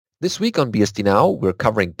This week on BSD Now, we're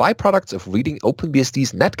covering byproducts of reading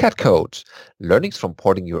OpenBSD's Netcat code, learnings from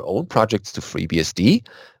porting your own projects to FreeBSD.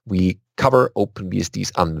 We cover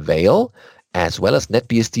OpenBSD's Unveil, as well as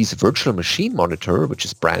NetBSD's Virtual Machine Monitor, which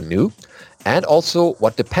is brand new, and also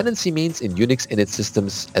what dependency means in Unix init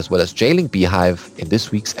systems, as well as jailing bhyve in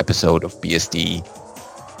this week's episode of BSD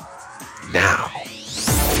Now.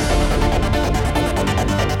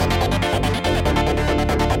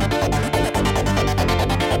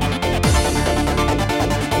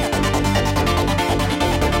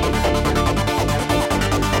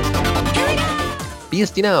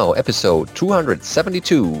 BSD Now, episode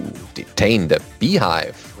 272, Detained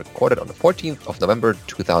bhyve, recorded on the 14th of November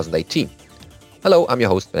 2018. Hello, I'm your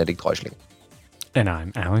host, Benedikt Reuschling. And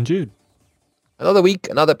I'm Alan Jude. Another week,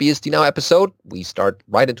 another BSD Now episode. We start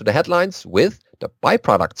right into the headlines with the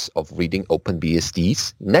byproducts of reading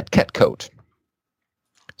OpenBSD's Netcat code.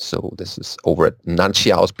 So this is over at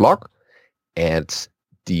Nanxiao's blog, and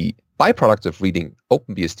the byproduct of reading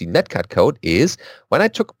OpenBSD Netcat code is when I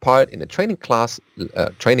took part in a training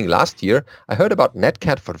last year, I heard about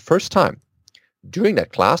Netcat for the first time. During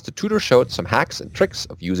that class, the tutor showed some hacks and tricks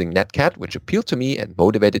of using Netcat, which appealed to me and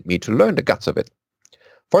motivated me to learn the guts of it.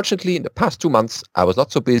 Fortunately, in the past 2 months, I was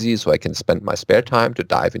not so busy, so I can spend my spare time to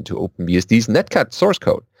dive into OpenBSD's Netcat source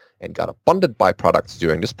code and got abundant byproducts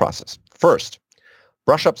during this process. First,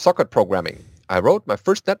 brush up socket programming. I wrote my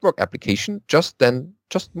first network application just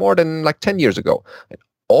more than 10 years ago. I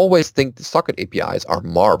always think the socket APIs are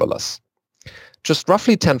marvelous. Just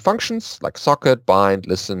roughly 10 functions like socket, bind,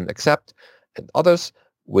 listen, accept, and others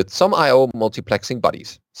with some I/O multiplexing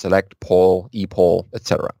buddies, select, poll, epoll,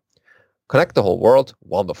 etc. Connect the whole world,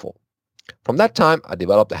 wonderful. From that time, I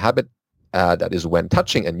developed a habit that is when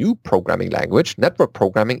touching a new programming language, network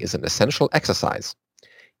programming is an essential exercise.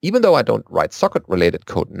 Even though I don't write socket-related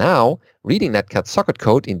code now, reading Netcat socket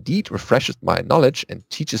code indeed refreshes my knowledge and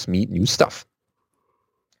teaches me new stuff.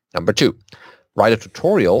 Number 2, write a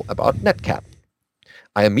tutorial about Netcat.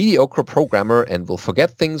 I am a mediocre programmer and will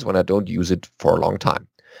forget things when I don't use it for a long time.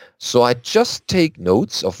 So I just take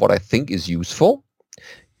notes of what I think is useful.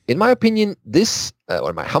 In my opinion, or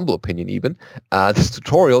in my humble opinion even, this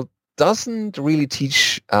tutorial doesn't really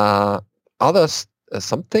teach others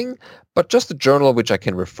something, but just a journal which I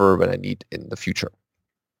can refer when I need in the future.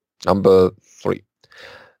 Number 3,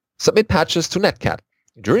 submit patches to Netcat.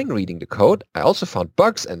 During reading the code, I also found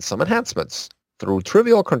bugs and some enhancements. Through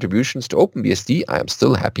trivial contributions to OpenBSD, I am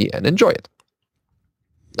still happy and enjoy it.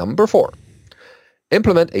 Number 4,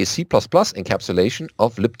 implement a C++ encapsulation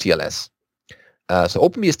of libTLS. So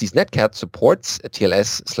OpenBSD's Netcat supports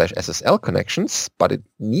TLS/SSL connections, but it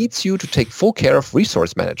needs you to take full care of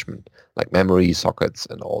resource management, like memory, sockets,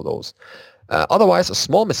 and all those. Otherwise, a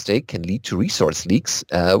small mistake can lead to resource leaks,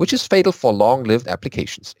 which is fatal for long-lived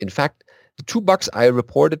applications. In fact, the 2 bugs I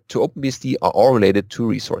reported to OpenBSD are all related to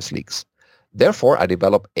resource leaks. Therefore, I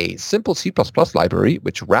developed a simple C++ library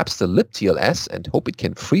which wraps the libTLS and hope it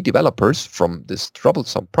can free developers from this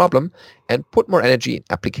troublesome problem and put more energy in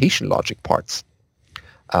application logic parts.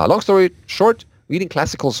 Long story short, reading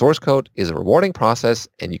classical source code is a rewarding process,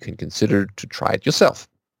 and you can consider to try it yourself.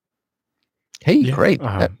 Hey, yeah, great.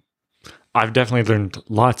 I've definitely learned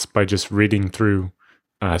lots by just reading through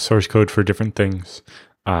source code for different things,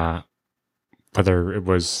 whether it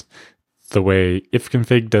was the way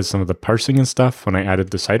ifconfig does some of the parsing and stuff when I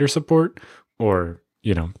added the CIDR support, or,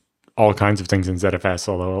 all kinds of things in ZFS,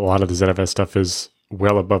 although a lot of the ZFS stuff is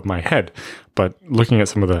well above my head. But looking at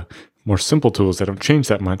some of the more simple tools that don't change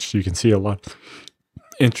that much, you can see a lot of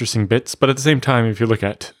interesting bits. But at the same time, if you look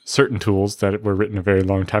at certain tools that were written a very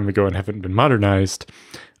long time ago and haven't been modernized,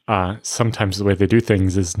 sometimes the way they do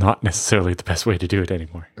things is not necessarily the best way to do it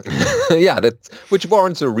anymore. Yeah, which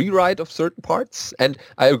warrants a rewrite of certain parts. And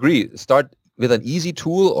I agree, start with an easy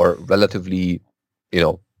tool or relatively,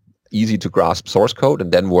 easy to grasp source code,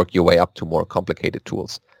 and then work your way up to more complicated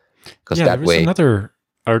tools. Because there was another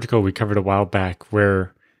article we covered a while back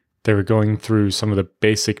where they were going through some of the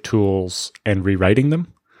basic tools and rewriting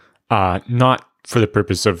them, not for the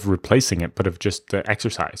purpose of replacing it, but of just the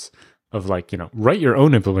exercise of write your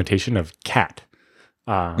own implementation of cat.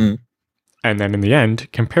 And then in the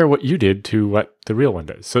end, compare what you did to what the real one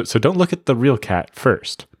does. So don't look at the real cat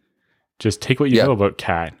first. Just take what you know about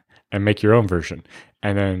cat and make your own version.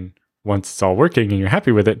 And then once it's all working and you're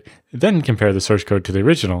happy with it, then compare the source code to the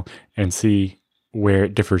original and see where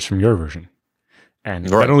it differs from your version. And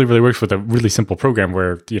that only really works with a really simple program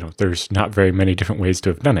where, there's not very many different ways to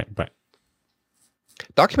have done it. But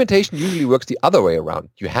documentation usually works the other way around.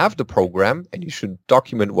 You have the program and you should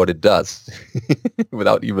document what it does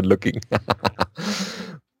without even looking.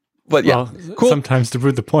 But yeah, Well, cool. sometimes to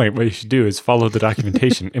prove the point, what you should do is follow the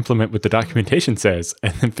documentation, implement what the documentation says,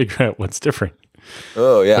 and then figure out what's different.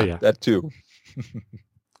 Oh yeah, yeah. that too.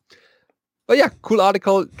 But yeah, cool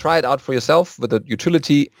article. Try it out for yourself with a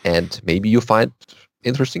utility, and maybe you find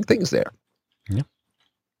interesting things there. Yeah.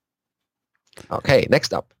 Okay,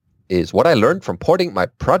 next up is what I learned from porting my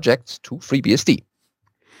projects to FreeBSD.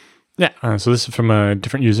 Yeah, so this is from a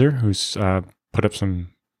different user who's put up some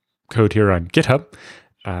code here on GitHub.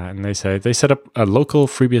 And they say they set up a local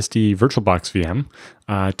FreeBSD VirtualBox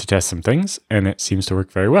VM to test some things, and it seems to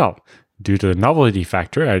work very well. Due to the novelty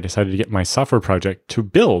factor, I decided to get my software project to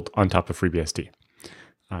build on top of FreeBSD.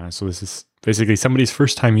 So this is basically somebody's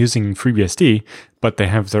first time using FreeBSD, but they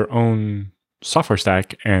have their own software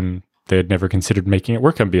stack, and they had never considered making it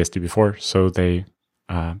work on BSD before, so they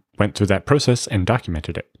went through that process and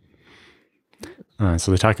documented it.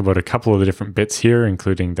 So they talk about a couple of the different bits here,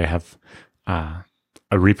 including they have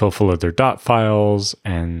a repo full of their dot files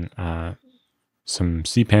and some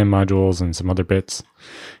CPAN modules and some other bits.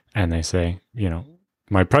 And they say,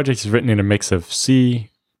 my project is written in a mix of C,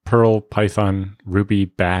 Perl, Python, Ruby,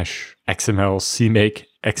 Bash, XML, CMake,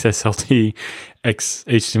 XSLT,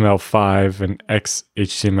 XHTML5, and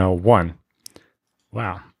XHTML1.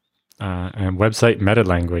 Wow. And website meta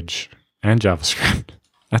language and JavaScript.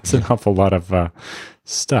 That's an awful lot of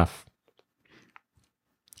stuff.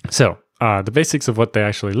 So, the basics of what they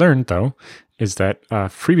actually learned, though, is that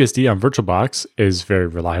FreeBSD on VirtualBox is very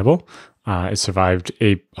reliable. It survived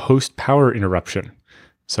a host power interruption.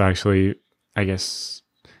 So actually, I guess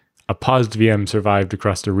a paused VM survived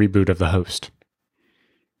across the reboot of the host.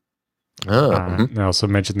 They also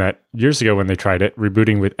mentioned that years ago when they tried it,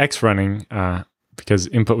 rebooting with X running, because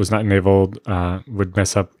input was not enabled, would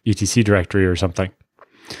mess up etc directory or something.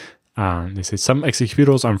 They say some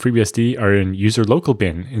executables on FreeBSD are in user local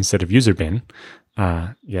bin instead of user bin.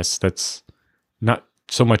 Yes, that's not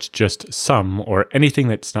so much just some or anything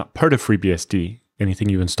that's not part of FreeBSD. Anything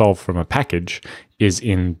you install from a package is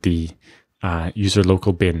in the user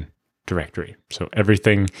local bin directory. So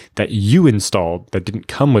everything that you installed that didn't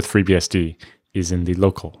come with FreeBSD is in the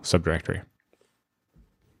local subdirectory.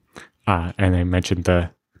 And I mentioned the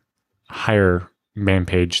higher man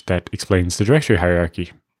page that explains the directory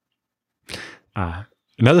hierarchy.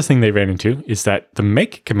 Another thing they ran into is that the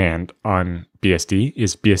make command on BSD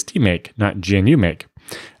is BSD make, not GNU make.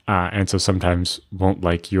 And so sometimes won't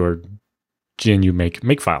like your GNU make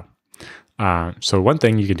makefile. So one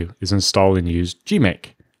thing you can do is install and use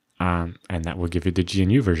gmake, and that will give you the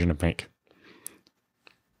GNU version of make.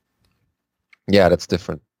 Yeah, that's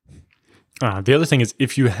different. The other thing is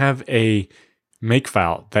if you have a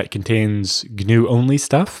makefile that contains GNU only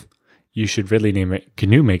stuff, you should really name it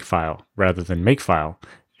GNU makefile rather than makefile.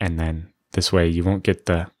 And then this way you won't get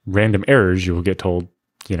the random errors. You will get told,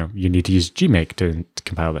 you need to use gmake to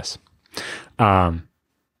compile this.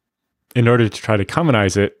 In order to try to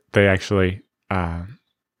commonize it, they actually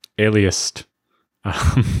aliased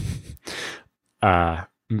the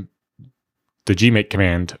gmake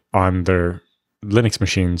command on their Linux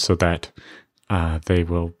machine so that they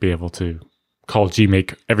will be able to call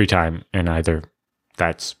gmake every time, and either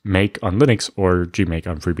that's make on Linux or gmake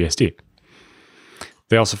on FreeBSD.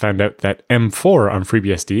 They also found out that M4 on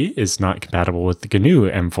FreeBSD is not compatible with the GNU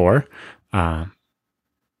M4.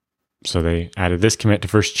 So they added this commit to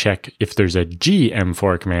first check if there's a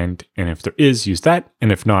gm4 command, and if there is, use that,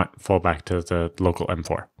 and if not, fall back to the local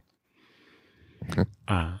M4. Okay.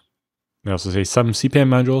 They also say some CPAN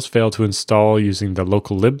modules fail to install using the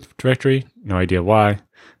local lib directory. No idea why,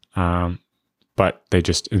 but they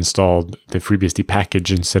just installed the FreeBSD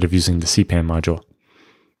package instead of using the CPAN module.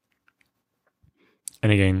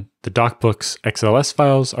 And again, the DocBooks XLS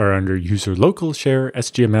files are under user local share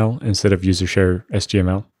SGML instead of user share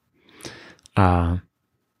SGML. And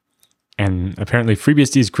apparently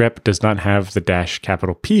FreeBSD's grep does not have the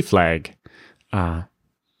 -P flag,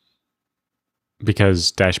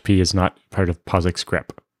 because -P is not part of POSIX grep.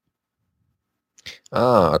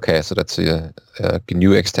 Okay, so that's a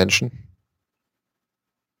GNU extension.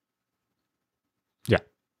 Yeah.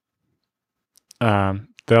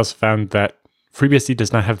 They also found that FreeBSD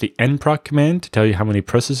does not have the nproc command to tell you how many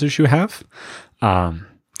processors you have.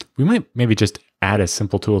 We might maybe just add a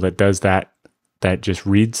simple tool that does that just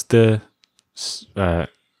reads the hw.n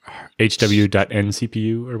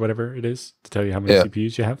CPU or whatever it is to tell you how many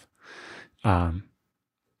CPUs you have.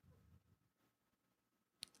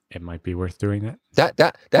 It might be worth doing that.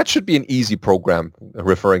 That should be an easy program,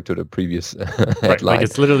 referring to the previous headline. Right, like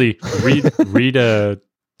it's literally read a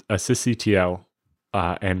sysctl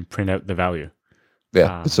and print out the value.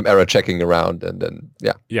 With some error checking around, and then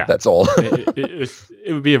that's all.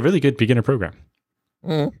 it would be a really good beginner program.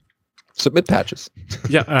 Submit patches.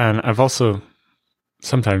 Yeah, and I've also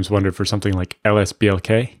sometimes wondered for something like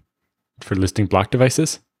LSBLK for listing block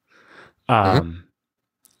devices.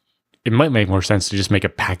 It might make more sense to just make a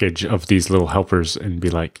package of these little helpers and be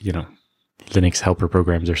like, Linux helper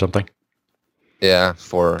programs or something. Yeah,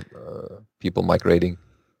 for people migrating.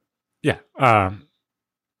 Yeah,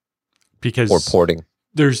 because or porting.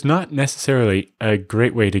 There's not necessarily a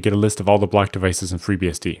great way to get a list of all the block devices in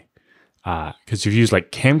FreeBSD. Because you've used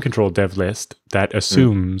like cam control dev list that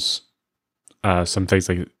assumes some things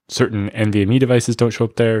like certain NVMe devices don't show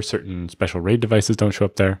up there, certain special RAID devices don't show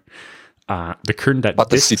up there. The but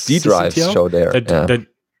the CD drives show there.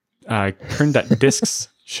 Kern.disks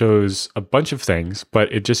shows a bunch of things,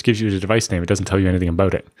 but it just gives you the device name. It doesn't tell you anything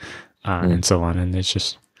about it, and so on. And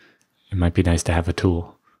it might be nice to have a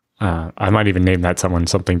tool. I might even name that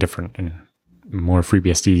something different and more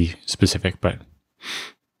FreeBSD specific, but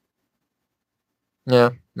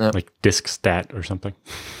like disk stat or something.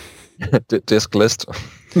 Disk list.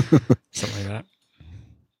 Something like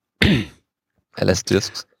that. LS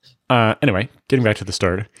disks. Anyway, getting back to the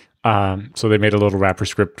start. So they made a little wrapper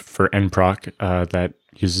script for nproc that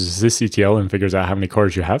uses this CTL and figures out how many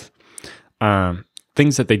cores you have.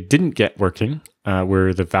 Things that they didn't get working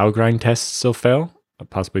were the Valgrind tests still fail,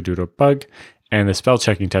 possibly due to a bug, and the spell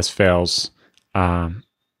checking test fails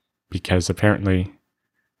because apparently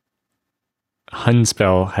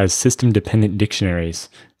Hunspell has system-dependent dictionaries,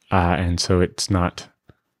 and so it's not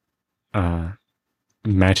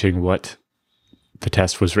matching what the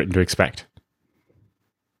test was written to expect.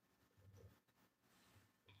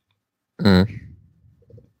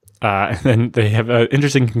 And then they have an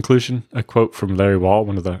interesting conclusion, a quote from Larry Wall,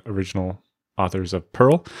 one of the original authors of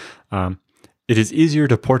Perl. It is easier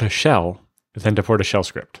to port a shell than to port a shell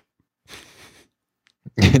script.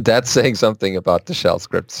 That's saying something about the shell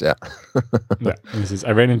scripts, yeah. This is,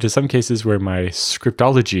 I ran into some cases where my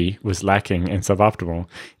scriptology was lacking and suboptimal,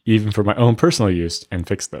 even for my own personal use, and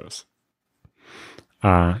fixed those.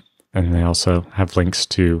 And they also have links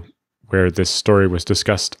to where this story was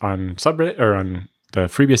discussed on subreddit or on the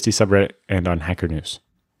FreeBSD subreddit and on Hacker News.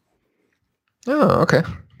 Oh, okay.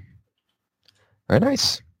 Very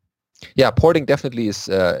nice. Yeah, porting definitely is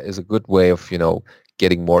a good way of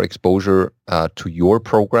getting more exposure to your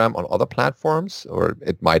program on other platforms, or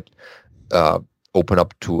it might open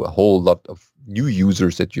up to a whole lot of new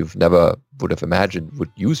users that you've never would have imagined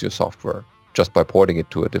would use your software just by porting it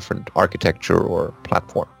to a different architecture or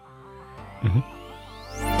platform.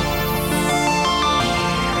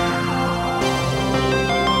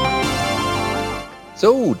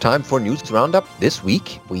 So, time for news roundup. This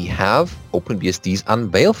week we have OpenBSD's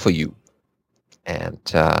Unveil for you. And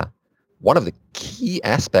one of the key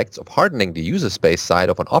aspects of hardening the user space side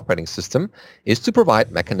of an operating system is to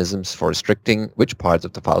provide mechanisms for restricting which parts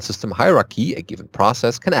of the file system hierarchy a given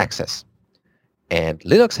process can access. And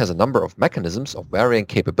Linux has a number of mechanisms of varying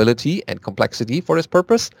capability and complexity for this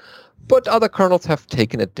purpose, but other kernels have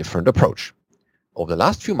taken a different approach. Over the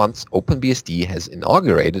last few months, OpenBSD has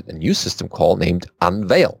inaugurated a new system call named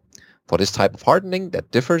Unveil for this type of hardening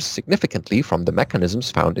that differs significantly from the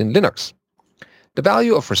mechanisms found in Linux. The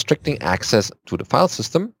value of restricting access to the file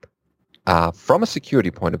system from a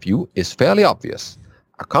security point of view is fairly obvious.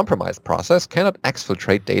 A compromised process cannot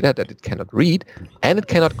exfiltrate data that it cannot read, and it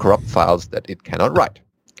cannot corrupt files that it cannot write.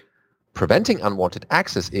 Preventing unwanted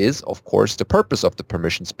access is, of course, the purpose of the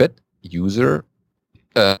permissions bit user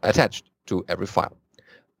attached to every file.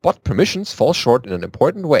 But permissions fall short in an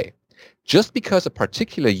important way. Just because a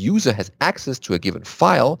particular user has access to a given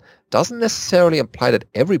file doesn't necessarily imply that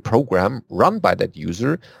every program run by that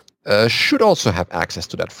user should also have access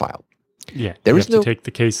to that file. Yeah, you have to take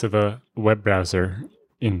the case of a web browser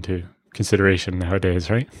into consideration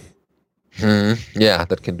nowadays, right? Yeah,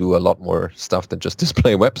 that can do a lot more stuff than just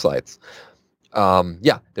display websites.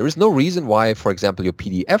 There is no reason why, for example, your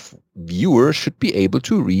PDF viewer should be able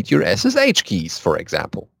to read your SSH keys, for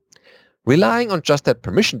example. Relying on just that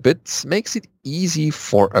permission bits makes it easy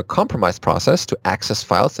for a compromised process to access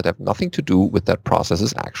files that have nothing to do with that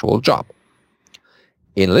process's actual job.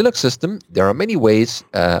 In a Linux system, there are many ways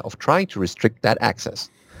of trying to restrict that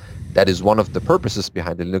access. That is one of the purposes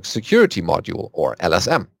behind the Linux Security Module, or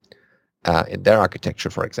LSM, in their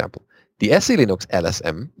architecture, for example. The SELinux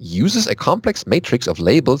LSM uses a complex matrix of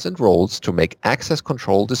labels and roles to make access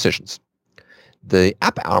control decisions. The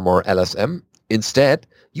AppArmor LSM instead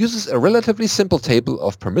uses a relatively simple table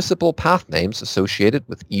of permissible path names associated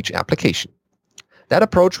with each application. That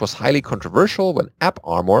approach was highly controversial when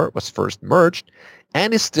AppArmor was first merged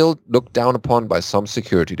and is still looked down upon by some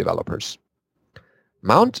security developers.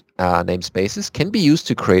 Mount namespaces can be used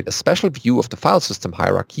to create a special view of the file system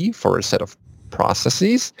hierarchy for a set of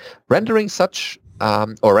processes, rendering much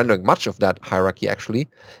of that hierarchy actually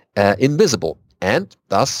invisible and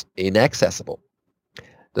thus inaccessible.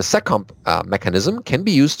 The seccomp mechanism can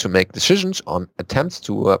be used to make decisions on attempts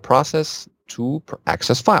to process to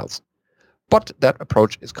access files. But that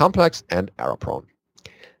approach is complex and error-prone.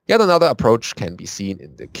 Yet another approach can be seen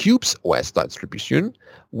in the Qubes OS distribution,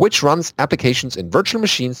 which runs applications in virtual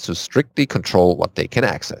machines to strictly control what they can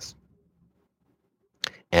access.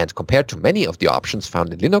 And compared to many of the options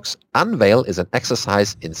found in Linux, Unveil is an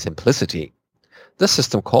exercise in simplicity. The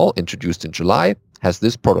system call, introduced in July, has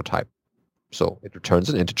this prototype. So it returns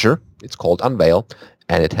an integer, it's called Unveil,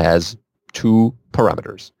 and it has two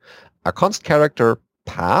parameters. A const character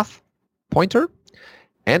path pointer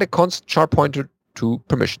and a const char pointer to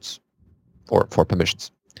permissions, or for permissions.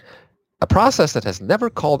 A process that has never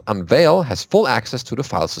called Unveil has full access to the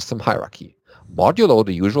file system hierarchy, modulo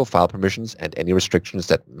the usual file permissions and any restrictions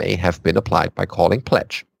that may have been applied by calling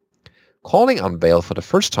pledge. Calling Unveil for the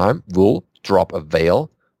first time will drop a veil.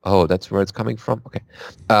 Oh, that's where it's coming from? Okay.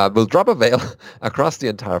 Will drop a veil across the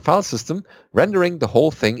entire file system, rendering the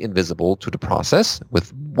whole thing invisible to the process,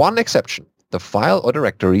 with one exception. The file or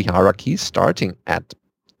directory hierarchy starting at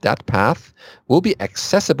that path will be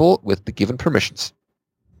accessible with the given permissions.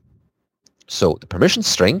 So the permission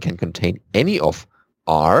string can contain any of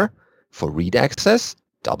R for read access,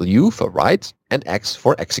 W for write, and X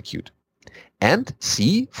for execute, and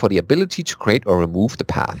C for the ability to create or remove the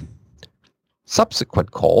path.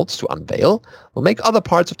 Subsequent calls to Unveil will make other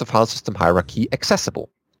parts of the file system hierarchy accessible.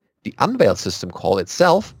 The Unveil system call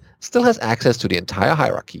itself still has access to the entire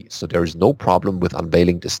hierarchy, so there is no problem with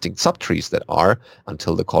unveiling distinct subtrees that are,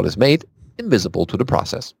 until the call is made, invisible to the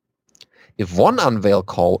process. If one Unveil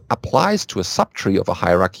call applies to a subtree of a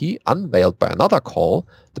hierarchy unveiled by another call,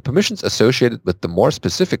 the permissions associated with the more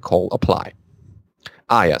specific call apply.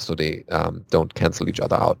 So they don't cancel each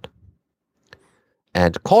other out.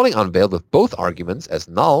 And calling Unveil with both arguments as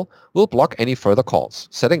null will block any further calls,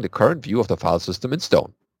 setting the current view of the file system in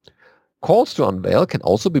stone. Calls to Unveil can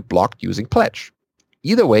also be blocked using pledge.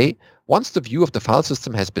 Either way, once the view of the file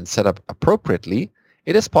system has been set up appropriately,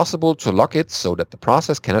 it is possible to lock it so that the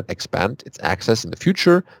process cannot expand its access in the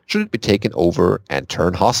future should it be taken over and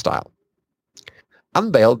turn hostile.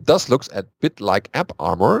 Unveil thus looks a bit like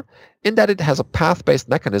AppArmor in that it has a path-based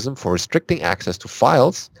mechanism for restricting access to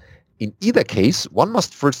files. In either case, one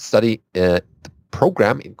must first study the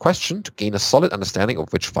program in question to gain a solid understanding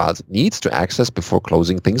of which files it needs to access before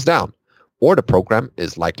closing things down, or the program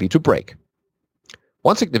is likely to break.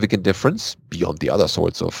 One significant difference, beyond the other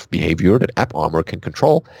sorts of behavior that AppArmor can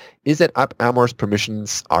control, is that AppArmor's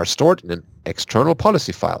permissions are stored in an external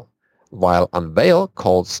policy file, while Unveil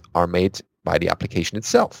calls are made by the application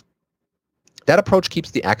itself. That approach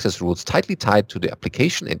keeps the access rules tightly tied to the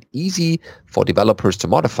application and easy for developers to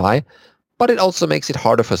modify, but it also makes it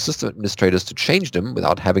harder for system administrators to change them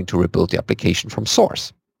without having to rebuild the application from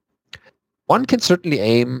source. One can certainly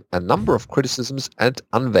aim a number of criticisms at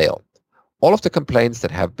Unveil, all of the complaints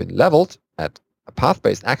that have been leveled at a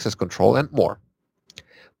path-based access control and more.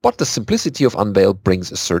 But the simplicity of Unveil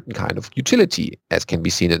brings a certain kind of utility, as can be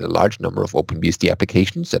seen in a large number of OpenBSD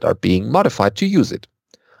applications that are being modified to use it.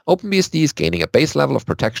 OpenBSD is gaining a base level of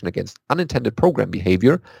protection against unintended program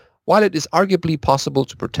behavior. While it is arguably possible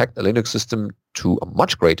to protect a Linux system to a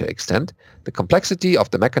much greater extent, the complexity of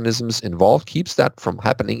the mechanisms involved keeps that from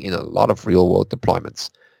happening in a lot of real-world deployments.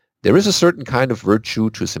 There is a certain kind of virtue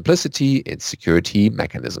to simplicity in security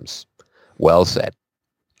mechanisms. Well said.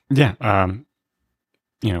 Yeah.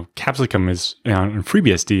 Capsicum is, and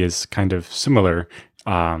FreeBSD is kind of similar.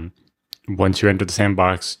 Once you enter the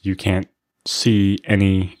sandbox, you can't see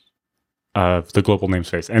any of the global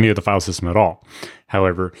namespace, any of the file system at all.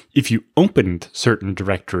 However, if you opened certain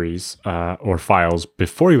directories or files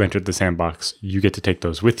before you entered the sandbox, you get to take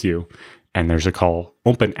those with you. And there's a call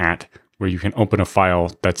open@, where you can open a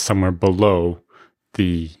file that's somewhere below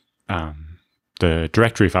the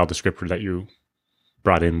directory file descriptor that you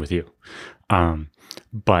brought in with you.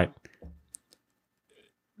 But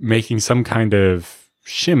making some kind of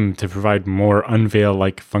shim to provide more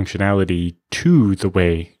Unveil-like functionality to the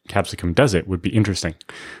way Capsicum does it would be interesting.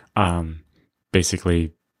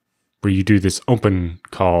 Basically, where you do this open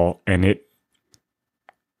call and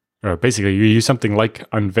basically you use something like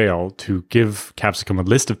Unveil to give Capsicum a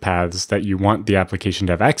list of paths that you want the application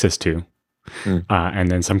to have access to, and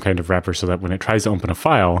then some kind of wrapper so that when it tries to open a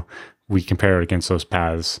file, we compare it against those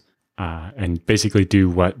paths and basically do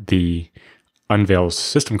what the Unveil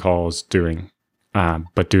system call is doing,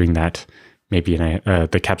 but doing that maybe in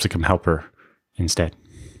the Capsicum helper instead.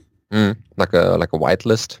 Like a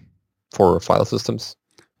whitelist for file systems.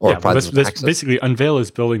 Or that's basically Unveil is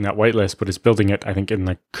building that whitelist, but it's building it, I think, in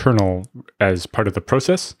the kernel as part of the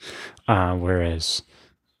process, whereas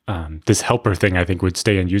this helper thing, I think, would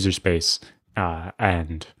stay in user space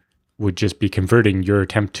and would just be converting your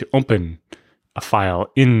attempt to open a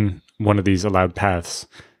file in one of these allowed paths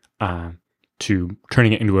to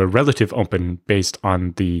turning it into a relative open based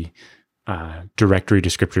on the directory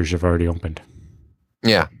descriptors you've already opened.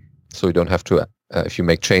 Yeah. So you don't have to, if you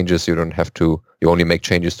make changes, you only make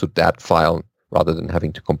changes to that file rather than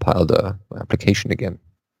having to compile the application again.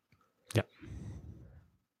 Yeah.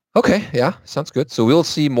 Okay, yeah, sounds good. So we'll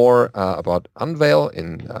see more about Unveil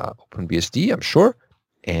in OpenBSD, I'm sure.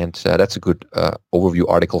 And that's a good overview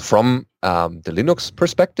article from the Linux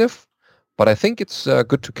perspective. But I think it's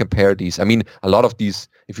good to compare these. I mean, a lot of these,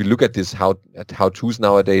 if you look at this how-tos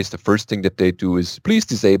nowadays, the first thing that they do is please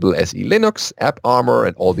disable SE Linux, AppArmor,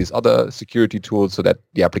 and all these other security tools so that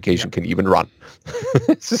the application can even run.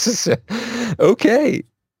 This is okay.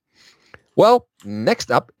 Well, next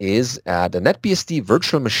up is the NetBSD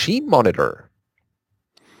Virtual Machine Monitor.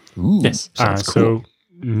 Ooh, yes. Cool. So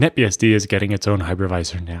NetBSD is getting its own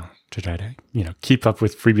hypervisor now to try to keep up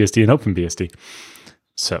with FreeBSD and OpenBSD.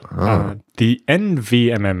 So the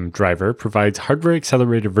NVMM driver provides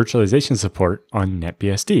hardware-accelerated virtualization support on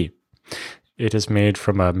NetBSD. It is made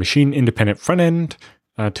from a machine-independent front end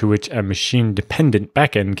to which a machine-dependent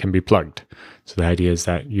backend can be plugged. So the idea is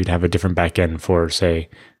that you'd have a different backend for, say,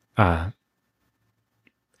 AMD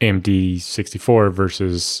 64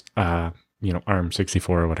 versus ARM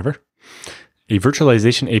 64 or whatever. A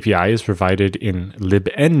virtualization API is provided in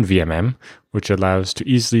libnvmm, which allows to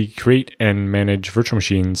easily create and manage virtual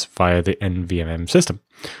machines via the NVMM system.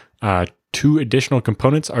 2 additional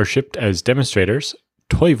components are shipped as demonstrators,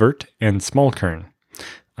 ToyVirt and SmallKern.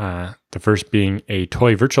 The first being a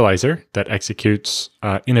toy virtualizer that executes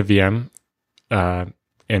in a VM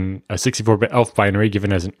in a 64-bit ELF binary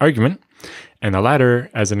given as an argument, and the latter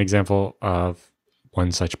as an example of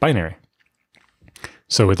one such binary.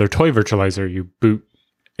 So with their toy virtualizer, you boot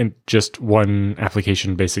in just one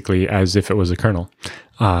application basically as if it was a kernel.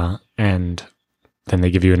 And then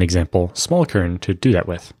they give you an example SmallKern to do that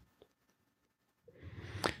with.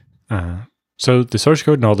 So the source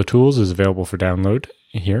code and all the tools is available for download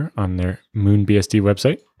here on their MoonBSD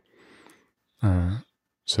website.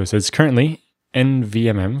 So it says currently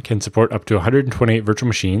NVMM can support up to 128 virtual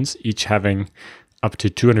machines, each having up to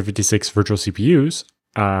 256 virtual CPUs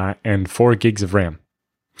and 4 gigs of RAM.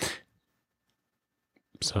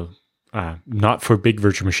 So not for big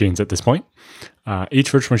virtual machines at this point.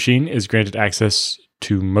 Each virtual machine is granted access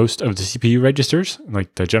to most of the CPU registers,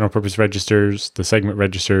 like the general purpose registers, the segment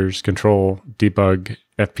registers, control, debug,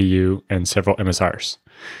 FPU, and several MSRs.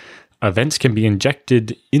 Events can be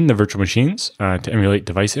injected in the virtual machines to emulate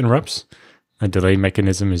device interrupts. A delay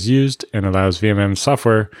mechanism is used and allows VMM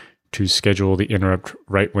software to schedule the interrupt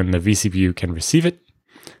right when the vCPU can receive it.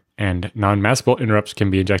 And non-maskable interrupts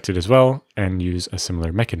can be injected as well and use a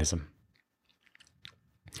similar mechanism.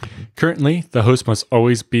 Currently, the host must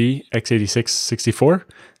always be x86-64,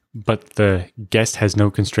 but the guest has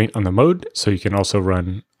no constraint on the mode, so you can also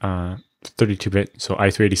run 32-bit, so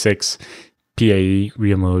i386, PAE,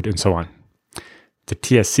 RIA mode, and so on. The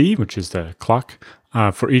TSC, which is the clock,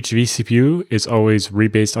 for each vCPU is always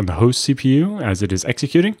rebased on the host CPU as it is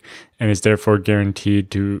executing, and is therefore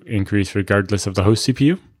guaranteed to increase regardless of the host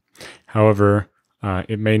CPU. However,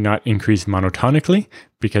 it may not increase monotonically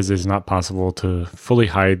because it is not possible to fully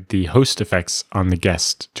hide the host effects on the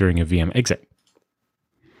guest during a VM exit.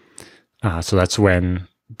 So that's when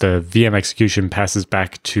the VM execution passes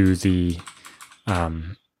back to the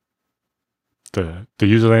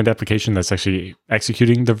userland application that's actually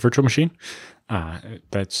executing the virtual machine.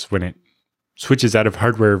 That's when it switches out of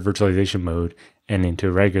hardware virtualization mode and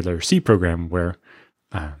into regular C program where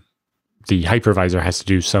the hypervisor has to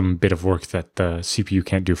do some bit of work that the CPU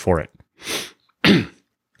can't do for it.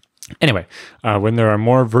 Anyway, when there are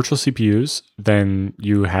more virtual CPUs than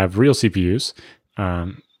you have real CPUs,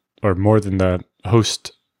 or more than the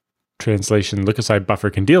host translation look-aside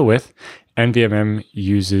buffer can deal with, NVMM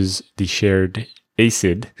uses the shared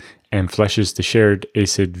ACID and flushes the shared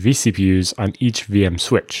ACID vCPUs on each VM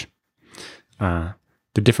switch.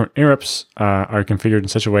 The different interrupts are configured in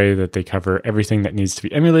such a way that they cover everything that needs to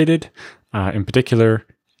be emulated. In particular,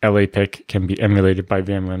 LAPIC can be emulated by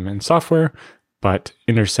VMM and software, but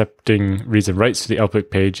intercepting reads and writes to the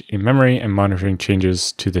output page in memory and monitoring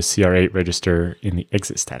changes to the CR8 register in the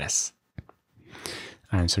exit status.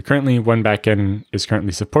 And so currently, one backend is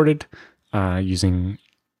currently supported using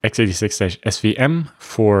x86-SVM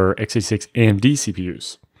for x86 AMD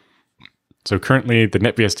CPUs. So currently, the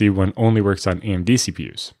NetBSD one only works on AMD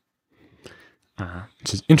CPUs,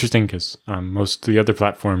 which is interesting because most of the other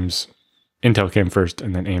platforms, Intel came first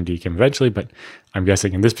and then AMD came eventually, but I'm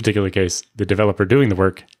guessing in this particular case, the developer doing the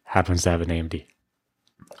work happens to have an AMD.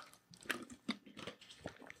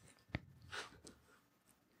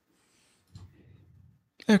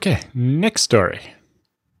 Okay, next story.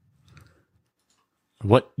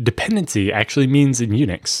 What dependency actually means in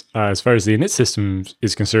Unix, as far as the init system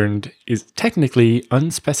is concerned, is technically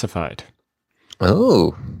unspecified.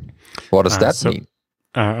 Oh, what does that mean?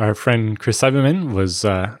 Our friend Chris Cyberman was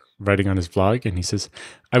writing on his blog, and he says,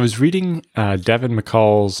 I was reading Davin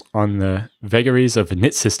McCall's on the vagaries of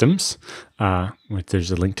init systems, which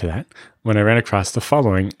there's a link to that, when I ran across the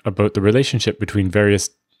following about the relationship between various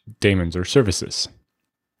daemons or services.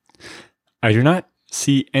 I do not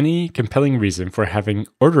see any compelling reason for having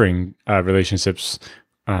ordering relationships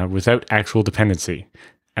without actual dependency,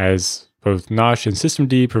 as both Nosh and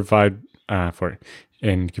systemd provide for it.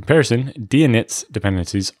 In comparison, dinits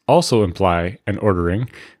dependencies also imply an ordering,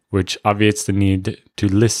 which obviates the need to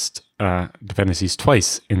list dependencies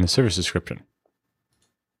twice in the service description.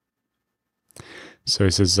 So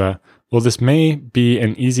he says, well, this may be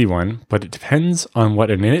an easy one, but it depends on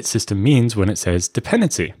what an init system means when it says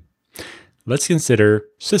dependency. Let's consider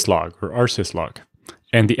syslog or rsyslog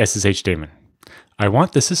and the SSH daemon. I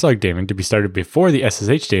want the syslog daemon to be started before the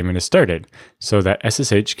SSH daemon is started so that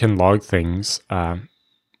SSH can log things from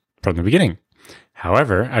the beginning.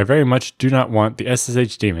 However, I very much do not want the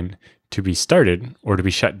SSH daemon to be started or to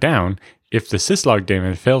be shut down if the syslog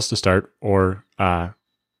daemon fails to start or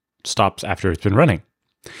stops after it's been running.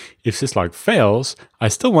 If syslog fails, I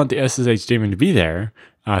still want the SSH daemon to be there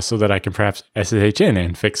so that I can perhaps SSH in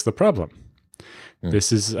and fix the problem.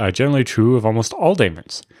 This is generally true of almost all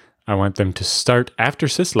daemons. I want them to start after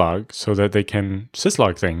syslog so that they can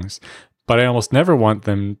syslog things, but I almost never want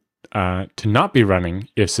them to not be running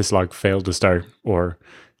if syslog failed to start or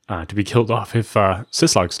to be killed off if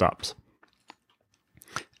syslog stops.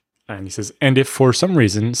 And he says, and if for some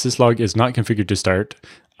reason syslog is not configured to start,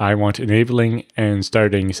 I want enabling and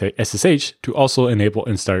starting, say, SSH to also enable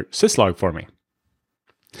and start syslog for me.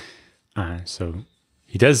 So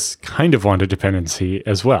he does kind of want a dependency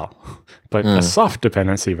as well, but a soft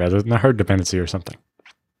dependency rather than a hard dependency or something.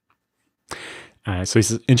 So he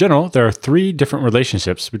says, in general, there are three different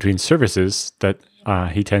relationships between services that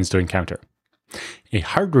he tends to encounter. A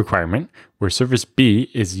hard requirement, where service B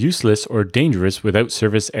is useless or dangerous without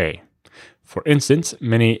service A. For instance,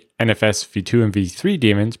 many NFS v2 and v3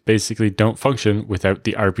 daemons basically don't function without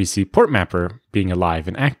the RPC port mapper being alive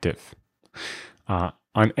and active.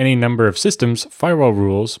 On any number of systems, firewall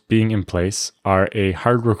rules being in place are a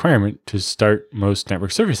hard requirement to start most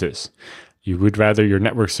network services. You would rather your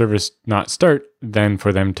network service not start than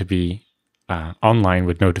for them to be online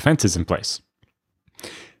with no defenses in place.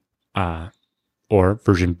 Or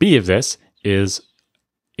version B of this is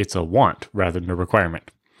it's a want rather than a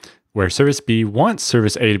requirement, where service B wants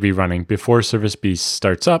service A to be running before service B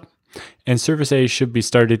starts up, and service A should be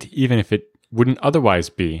started even if it wouldn't otherwise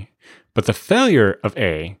be, but the failure of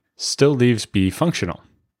A still leaves B functional.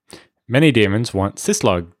 Many daemons want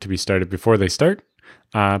syslog to be started before they start,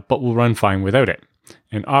 but will run fine without it.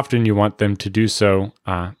 And often you want them to do so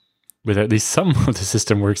with at least some of the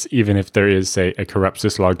system works, even if there is, say, a corrupt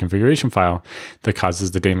syslog configuration file that causes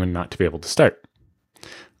the daemon not to be able to start.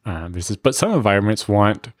 But some environments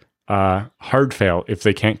want hard fail if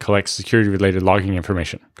they can't collect security-related logging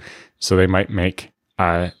information. So they might make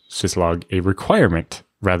syslog a requirement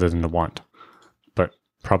rather than a want, but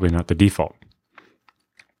probably not the default.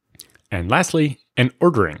 And lastly, an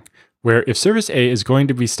ordering, where if service A is going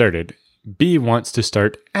to be started, B wants to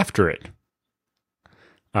start after it,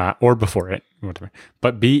 or before it, whatever.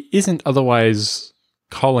 But B isn't otherwise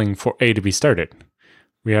calling for A to be started.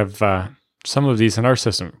 We have some of these in our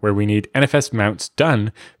system where we need NFS mounts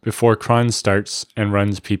done before cron starts and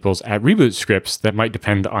runs people's at reboot scripts that might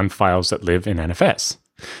depend on files that live in NFS,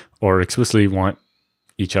 or explicitly want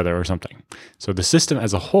each other or something. So the system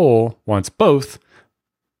as a whole wants both,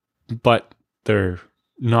 but they're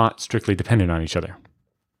not strictly dependent on each other.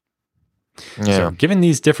 Yeah. So given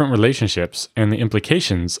these different relationships and the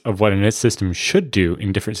implications of what an init system should do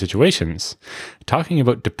in different situations, talking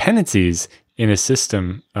about dependencies in a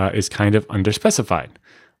system is kind of underspecified.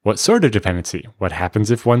 What sort of dependency? What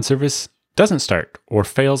happens if one service doesn't start, or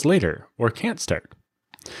fails later, or can't start.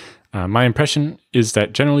 My impression is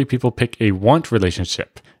that generally people pick a want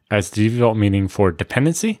relationship as the default meaning for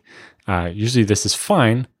dependency. Usually this is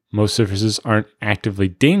fine. Most services aren't actively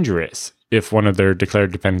dangerous if one of their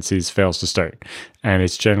declared dependencies fails to start. And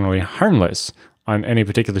it's generally harmless on any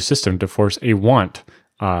particular system to force a want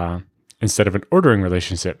instead of an ordering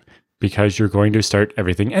relationship, because you're going to start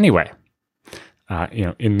everything anyway.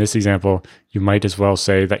 In this example, you might as well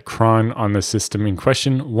say that cron on the system in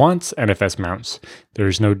question wants NFS mounts.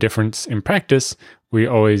 There's no difference in practice. We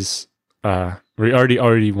already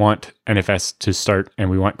want NFS to start, and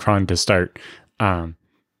we want cron to start.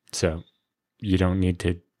 So you don't need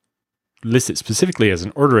to list it specifically as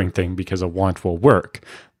an ordering thing because a want will work,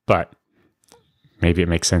 but maybe it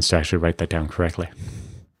makes sense to actually write that down correctly.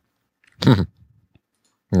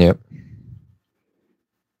 Yep.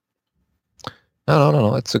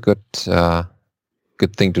 No. It's a good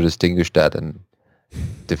thing to distinguish that and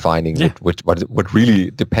defining what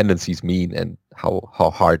really dependencies mean and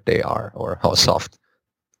how hard they are or how soft.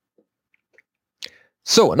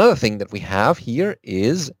 So another thing that we have here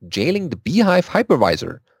is jailing the Beehive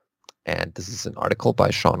hypervisor. And this is an article by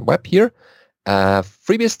Sean Webb here.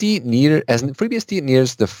 FreeBSD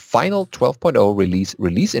nears the final 12.0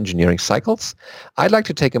 release engineering cycles, I'd like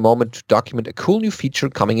to take a moment to document a cool new feature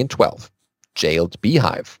coming in 12, jailed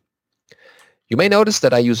Beehive. You may notice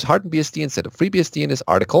that I use HardenedBSD instead of FreeBSD in this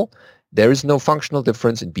article. There is no functional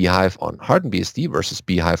difference in Beehive on HardenedBSD versus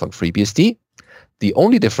Beehive on FreeBSD. The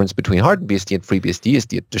only difference between HardenedBSD and FreeBSD is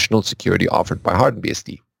the additional security offered by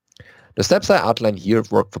HardenedBSD. The steps I outline here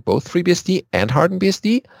work for both FreeBSD and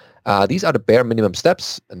HardenedBSD. These are the bare minimum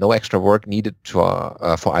steps, no extra work needed for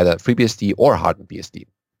either FreeBSD or HardenedBSD.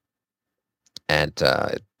 And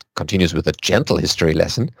it continues with a gentle history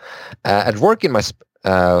lesson. At work in my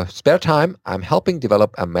spare time, I'm helping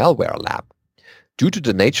develop a malware lab. Due to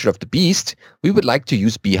the nature of the beast, we would like to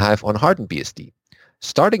use Beehive on HardenedBSD.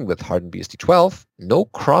 Starting with HardenedBSD 12, no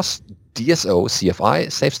cross DSO, CFI,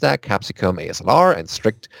 SafeStack, Capsicum, ASLR, and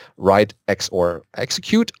strict write XOR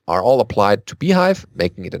execute are all applied to Beehive,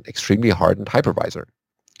 making it an extremely hardened hypervisor.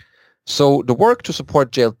 So the work to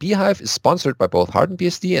support jailed Beehive is sponsored by both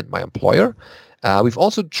HardenedBSD and my employer. We've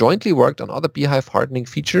also jointly worked on other Beehive hardening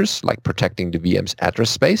features, like protecting the VM's address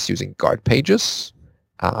space using guard pages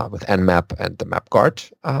with nmap and the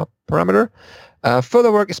mapguard parameter.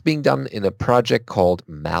 Further work is being done in a project called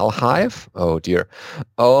Malhive. Oh dear.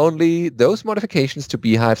 Only those modifications to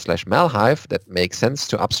Beehive/Malhive that make sense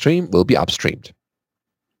to upstream will be upstreamed.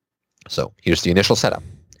 So here's the initial setup.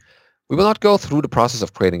 We will not go through the process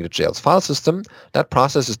of creating the jail's file system. That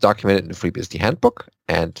process is documented in the FreeBSD handbook.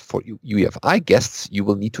 And for UEFI guests, you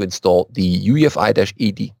will need to install the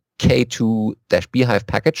UEFI-EDK2-Beehive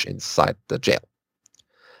package inside the jail.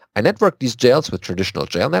 I network these jails with traditional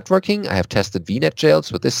jail networking. I have tested VNet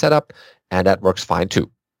jails with this setup, and that works fine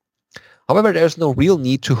too. However, there's no real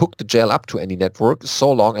need to hook the jail up to any network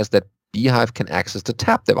so long as that Beehive can access the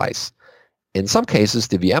tap device. In some cases,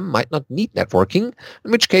 the VM might not need networking,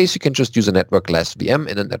 in which case you can just use a network-less VM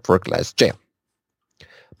in a network-less jail.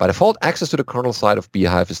 By default, access to the kernel side of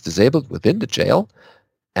Beehive is disabled within the jail,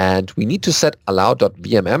 and we need to set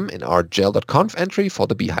allow.vmm in our jail.conf entry for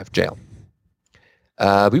the Beehive jail.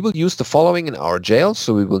 We will use the following in our jail,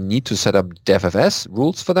 so we will need to set up DevFS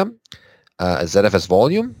rules for them, a ZFS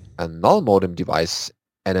volume, a null modem device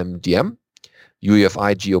NMDM,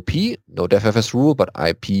 UEFI GOP, no DevFS rule, but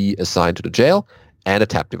IP assigned to the jail, and a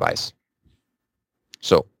tap device.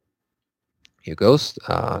 So here goes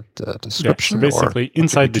the description. So basically,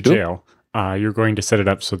 inside the jail, you're going to set it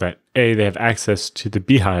up so that they have access to the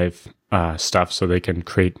Beehive stuff so they can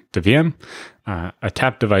create the VM, a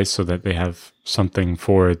tap device so that they have something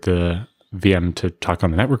for the VM to talk on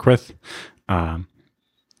the network with,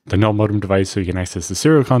 the null modem device so you can access the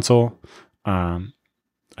serial console,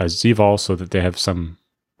 a zvol so that they have some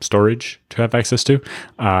storage to have access to,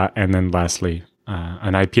 and then lastly,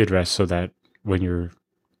 an IP address so that when you're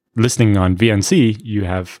listening on VNC, you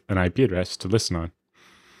have an IP address to listen on.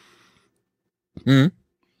 Yeah,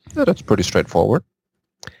 that's pretty straightforward.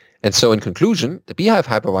 And so in conclusion, the Beehive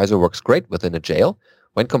hypervisor works great within a jail.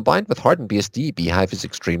 When combined with HardenedBSD, Beehive is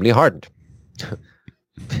extremely hardened.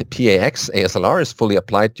 PAX ASLR is fully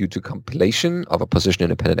applied due to compilation of a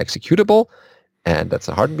position-independent executable, and that's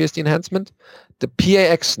a HardenedBSD enhancement. The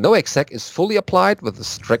PAX noexec is fully applied with a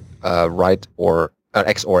strict write or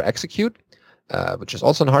XOR execute, which is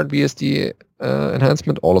also a HardenedBSD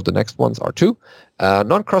enhancement. All of the next ones are too.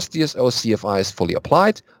 Non-cross DSO CFI is fully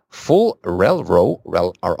applied. Full rel-row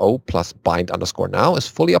plus bind_now is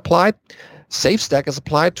fully applied. SafeStack is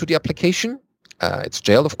applied to the application. It's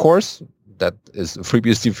jailed, of course, that is a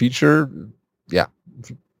FreeBSD feature. Yeah,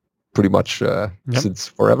 pretty much since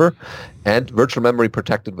forever. And virtual memory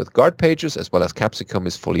protected with guard pages as well as Capsicum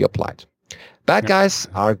is fully applied. Bad guys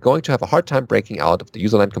are going to have a hard time breaking out of the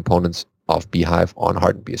userland components of bhyve on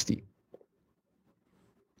hardened BSD.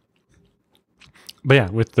 But yeah,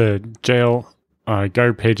 with the jail,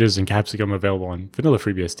 guard pages, and Capsicum available on vanilla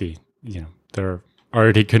FreeBSD, they're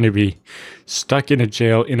already going to be stuck in a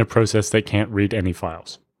jail in a process that can't read any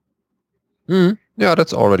files. Yeah,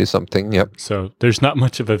 that's already something. Yep. So there's not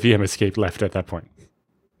much of a VM escape left at that point.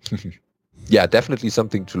 Yeah, definitely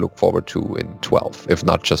something to look forward to in 12, if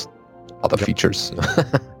not just other features.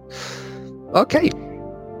 Okay.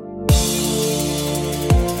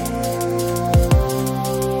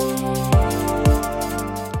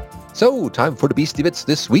 So, time for the Beastie Bits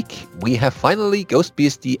this week. We have finally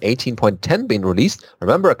GhostBSD 18.10 been released.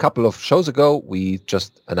 Remember, a couple of shows ago, we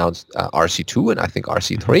just announced RC2 and I think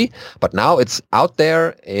RC3. But now it's out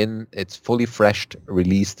there in its fully freshed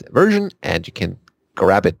released version, and you can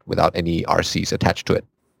grab it without any RCs attached to it.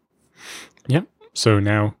 Yep. So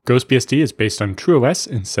now GhostBSD is based on TrueOS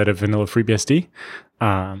instead of vanilla FreeBSD.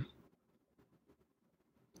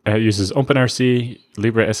 It uses OpenRC,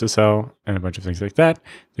 LibreSSL, and a bunch of things like that.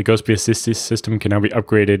 The GhostBSD system can now be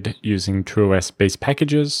upgraded using TrueOS-based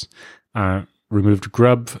packages, removed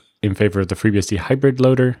Grub in favor of the FreeBSD hybrid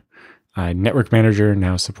loader. Network Manager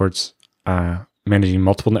now supports managing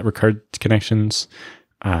multiple network card connections.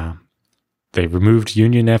 They removed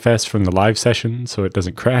UnionFS from the live session so it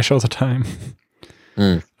doesn't crash all the time.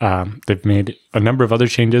 They've made a number of other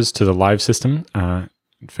changes to the live system,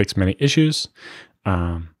 fixed many issues.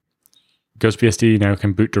 GhostBSD now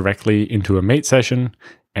can boot directly into a mate session,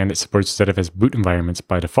 and it supports ZFS boot environments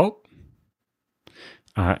by default.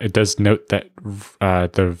 It does note that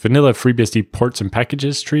the vanilla FreeBSD ports and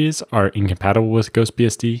packages trees are incompatible with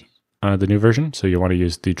GhostBSD, the new version, so you want to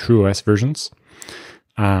use the TrueOS versions.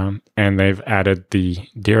 And they've added the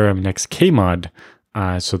DRM Next Kmod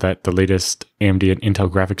so that the latest AMD and Intel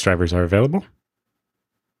graphics drivers are available.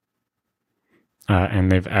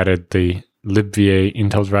 And they've added the libva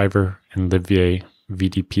Intel driver and libva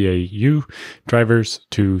VDPAU drivers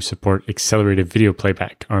to support accelerated video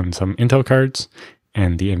playback on some Intel cards,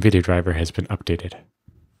 and the NVIDIA driver has been updated.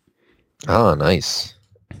 Ah, nice.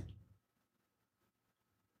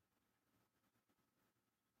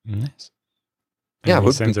 Nice. Yeah, it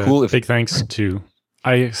would be cool if... Big thanks to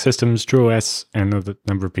IX Systems, TrueOS, and the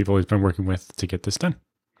number of people he's been working with to get this done.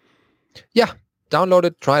 Yeah, download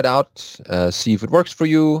it, try it out, see if it works for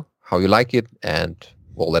you, how you like it, and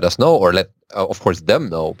well, let us know, or let, of course, them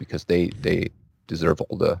know, because they deserve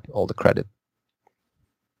all the credit.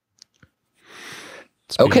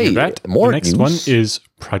 Speaking of that, more the next news. one is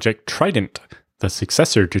Project Trident, the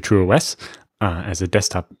successor to TrueOS, as a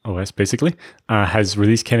desktop OS, basically, has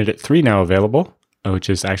release candidate 3 now available, which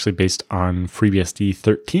is actually based on FreeBSD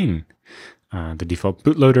 13. The default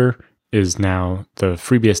bootloader is now the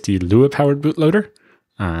FreeBSD Lua-powered bootloader.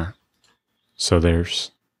 So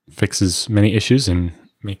there's fixes many issues and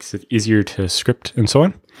makes it easier to script and so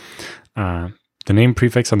on. The name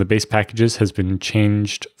prefix on the base packages has been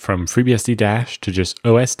changed from FreeBSD- to just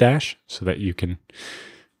OS- so that you can,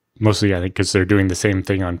 mostly I think because they're doing the same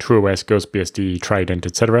thing on TrueOS, GhostBSD, Trident,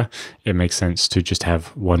 etc., it makes sense to just have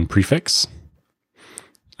one prefix.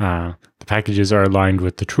 The packages are aligned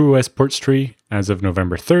with the TrueOS ports tree as of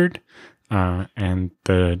November 3rd, and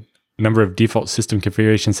the number of default system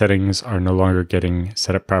configuration settings are no longer getting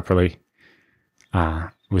set up properly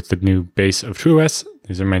with the new base of TrueOS.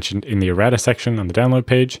 These are mentioned in the errata section on the download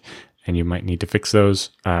page, and you might need to fix those,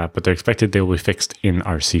 but they're expected they will be fixed in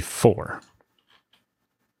RC4.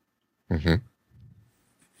 Mm-hmm.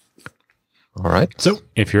 All right. So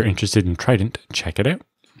if you're interested in Trident, check it out.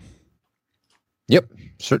 Yep,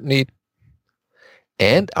 certainly.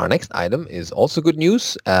 And our next item is also good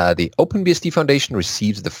news. The OpenBSD Foundation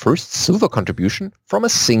receives the first silver contribution from a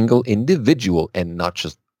single individual, and not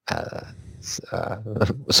just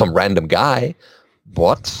some random guy,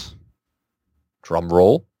 but, drum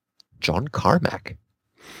roll, John Carmack.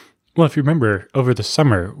 Well, if you remember, over the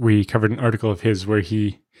summer, we covered an article of his where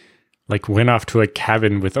he went off to a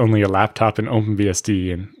cabin with only a laptop and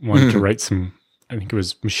OpenBSD and wanted to write some, I think it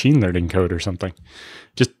was machine learning code or something.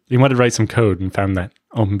 Just, he wanted to write some code and found that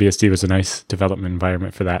OpenBSD was a nice development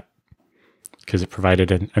environment for that because it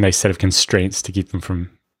provided a nice set of constraints to keep them from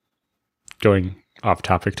going off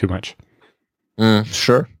topic too much.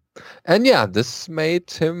 Sure. And yeah, this made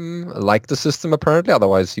him like the system apparently.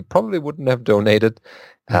 Otherwise, he probably wouldn't have donated.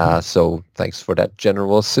 So thanks for that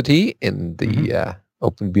generosity in the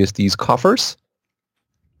OpenBSD's coffers.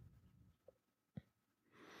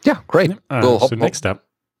 Yeah, great. So next up,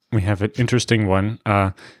 we have an interesting one.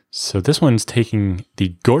 So this one's taking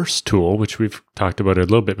the Gorse tool, which we've talked about a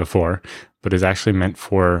little bit before, but is actually meant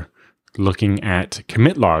for looking at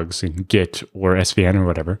commit logs in Git or SVN or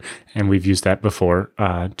whatever. And we've used that before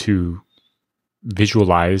to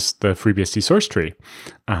visualize the FreeBSD source tree.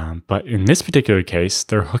 But in this particular case,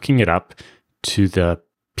 they're hooking it up to the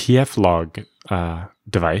pflog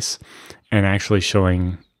device and actually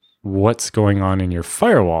showing what's going on in your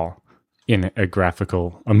firewall in a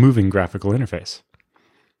moving graphical interface.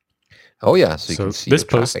 Oh yeah, so you can see this the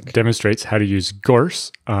post traffic. demonstrates how to use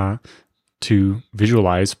Gorse to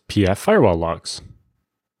visualize PF firewall logs.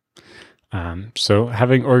 So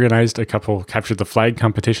having organized captured the flag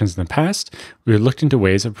competitions in the past, we looked into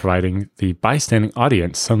ways of providing the bystanding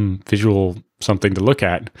audience some visual something to look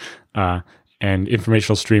at and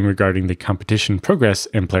informational stream regarding the competition progress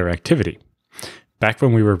and player activity. Back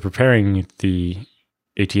when we were preparing the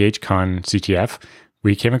ATHCon CTF,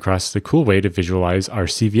 we came across the cool way to visualize our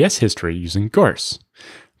CVS history using Gorse.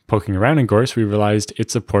 Poking around in Gorse, we realized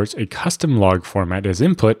it supports a custom log format as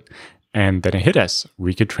input, and then it hit us.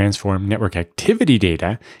 We could transform network activity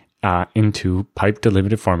data into pipe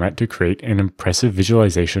delimited format to create an impressive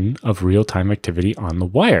visualization of real-time activity on the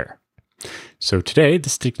wire. So today,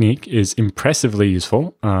 this technique is impressively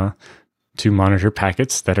useful to monitor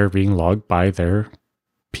packets that are being logged by their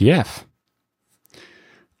PF.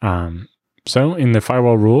 So in the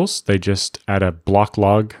firewall rules, they just add a block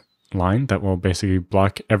log line that will basically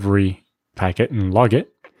block every packet and log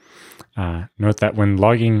it. Note that when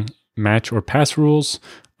logging match or pass rules,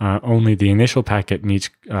 only the initial packet in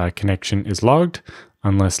each connection is logged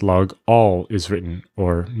unless log all is written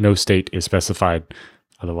or no state is specified.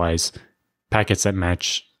 Otherwise, packets that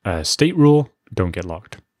match a state rule don't get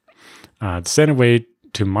logged. The standard way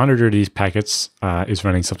to monitor these packets is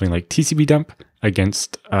running something like TCP dump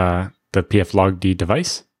against the pflogd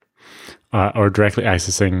device, or directly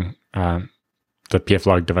accessing the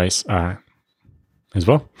pflog device as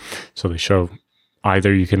well. So they show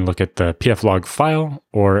either you can look at the pflog file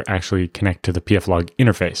or actually connect to the pflog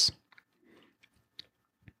interface.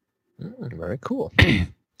 Very cool.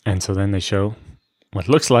 And so then they show what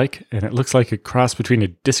it looks like, and it looks like a cross between a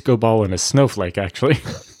disco ball and a snowflake, actually.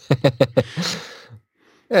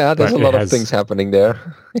 Yeah, there's a lot of things happening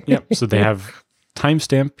there. Yep. So they have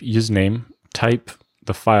timestamp, username, type,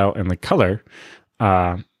 the file, and the color.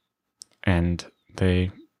 And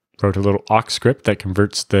they wrote a little awk script that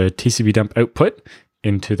converts the TCP dump output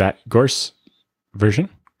into that Gorse version.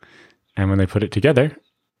 And when they put it together,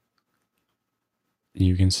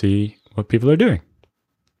 you can see what people are doing.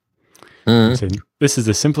 So this is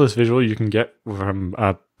the simplest visual you can get from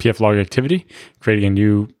pflog activity, creating a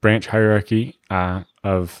new branch hierarchy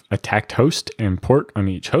of attacked host and port on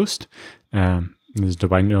each host. This is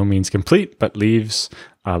by no means complete, but leaves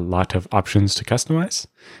a lot of options to customize.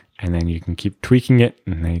 And then you can keep tweaking it.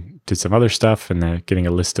 And they did some other stuff, and they're getting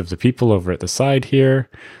a list of the people over at the side here.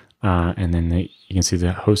 And then you can see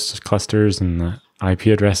the host clusters and the IP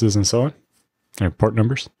addresses and so on, and port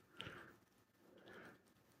numbers.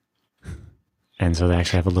 And so they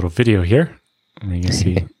actually have a little video here. And you can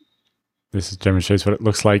see this demonstrates what it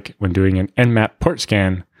looks like when doing an Nmap port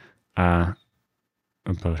scan about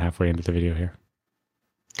halfway into the video here.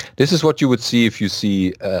 This is what you would see if you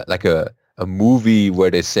see like a movie where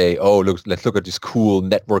they say, oh, let's look at this cool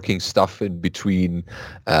networking stuff in between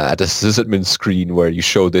at the sysadmin screen where you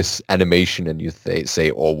show this animation and you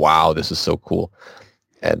say, oh, wow, this is so cool.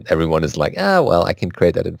 And everyone is like, well, I can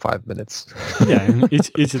create that in 5 minutes. Yeah, and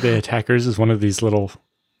each of the attackers is one of these little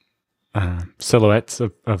silhouettes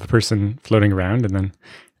of a person floating around, and then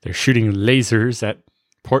they're shooting lasers at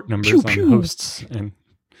port numbers pew, on pew. Hosts. And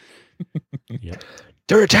yeah.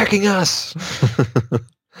 They're attacking us.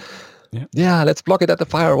 Yeah, let's block it at the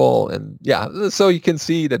firewall. And yeah, so you can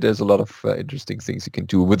see that there's a lot of interesting things you can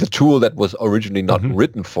do with a tool that was originally not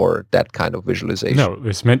written for that kind of visualization. No, it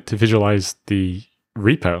was meant to visualize the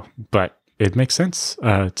repo, but it makes sense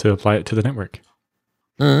to apply it to the network.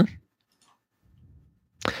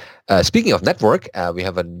 Speaking of network, we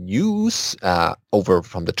have a news over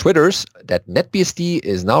from the Twitters that NetBSD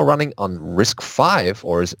is now running on RISC-V,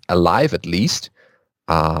 or is alive at least,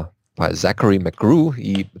 by Zachary McGrew.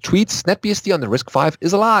 He tweets, NetBSD on the RISC-V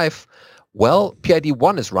is alive. Well,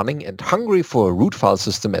 PID1 is running and hungry for a root file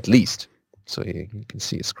system at least. So you can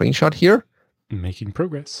see a screenshot here. Making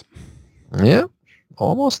progress. Yeah,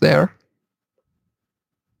 almost there.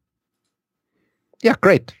 Yeah,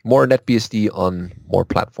 great. More NetBSD on more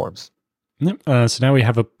platforms. Yep. So now we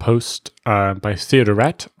have a post by Theodore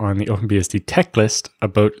Ratt on the OpenBSD tech list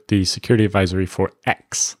about the security advisory for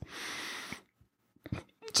X.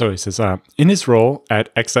 So he says, in his role at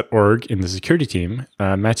X.org in the security team,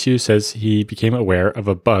 Matthew says he became aware of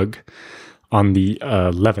a bug on the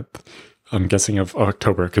 11th, I'm guessing of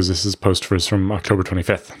October, because this post was from October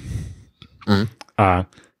 25th.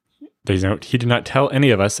 They note, he did not tell any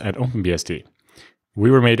of us at OpenBSD. We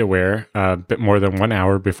were made aware a bit more than 1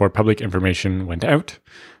 hour before public information went out.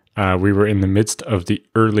 We were in the midst of the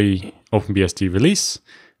early OpenBSD release.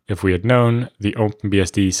 If we had known, the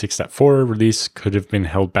OpenBSD 6.4 release could have been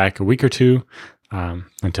held back a week or two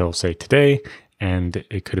until, say, today, and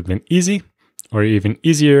it could have been easy, or even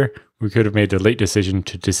easier. We could have made the late decision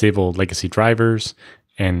to disable legacy drivers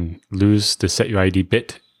and lose the setuid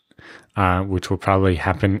bit, which will probably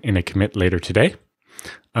happen in a commit later today.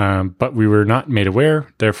 But we were not made aware.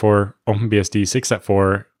 Therefore, OpenBSD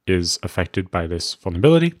 6.4 is affected by this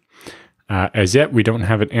vulnerability. As yet, we don't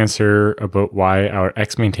have an answer about why our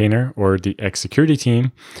X maintainer or the X security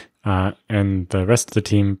team and the rest of the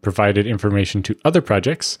team provided information to other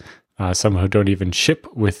projects, some who don't even ship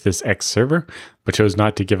with this X server, but chose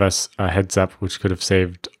not to give us a heads up, which could have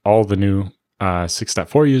saved all the new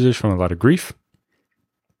 6.4 users from a lot of grief.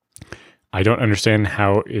 I don't understand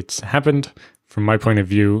how it's happened. From my point of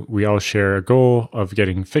view, we all share a goal of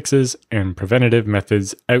getting fixes and preventative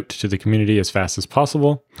methods out to the community as fast as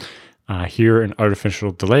possible. Here, an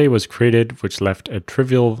artificial delay was created, which left a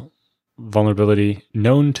trivial vulnerability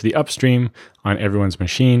known to the upstream on everyone's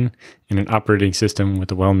machine in an operating system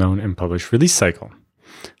with a well-known and published release cycle.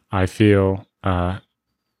 I feel an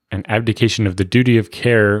abdication of the duty of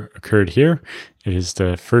care occurred here. It is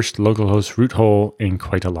the first localhost root hole in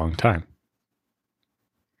quite a long time.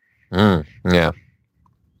 Yeah.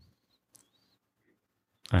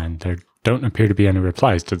 And there don't appear to be any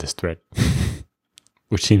replies to this thread,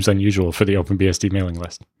 which seems unusual for the OpenBSD mailing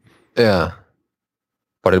list. Yeah.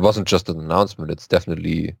 But it wasn't just an announcement. It's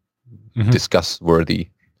definitely discuss-worthy.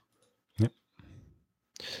 Yep.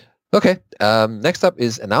 Okay. Next up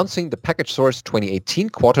is announcing the Package Source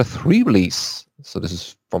 2018 Q3 release. So this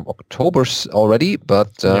is from October already,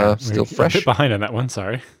 but still fresh. A bit behind on that one,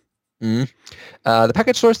 sorry. The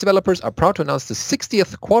Package Source developers are proud to announce the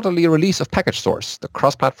 60th quarterly release of Package Source, the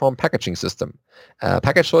cross-platform packaging system.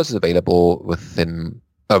 Package Source is available with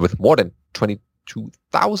more than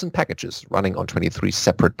 22,000 packages running on 23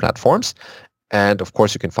 separate platforms. And of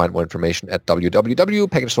course, you can find more information at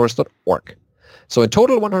www.packagesource.org. So in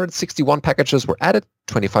total, 161 packages were added,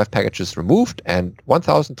 25 packages removed, and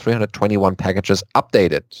 1,321 packages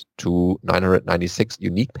updated to 996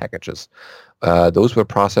 unique packages. Those were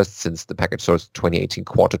processed since the Package Source 2018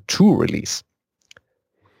 Q2 release.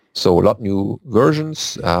 So a lot new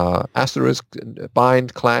versions, Asterisk,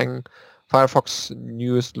 Bind, Clang, Firefox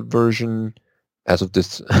newest version as of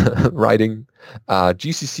this writing,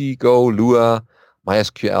 GCC, Go, Lua,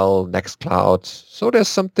 MySQL, Nextcloud. So there's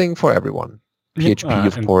something for everyone. PHP,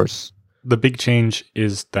 of course. The big change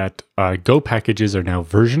is that Go packages are now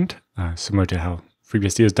versioned, similar to how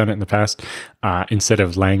FreeBSD has done it in the past. Instead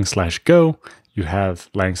of lang/go, you have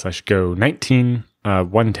lang/go 19,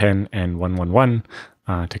 110, and 111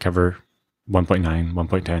 to cover 1.9,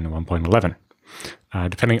 1.10, and 1.11.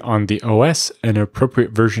 Depending on the OS, an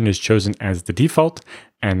appropriate version is chosen as the default,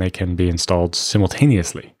 and they can be installed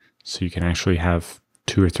simultaneously. So you can actually have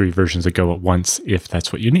 2 or 3 versions of Go at once if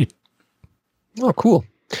that's what you need. Oh, cool.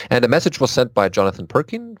 And the message was sent by Jonathan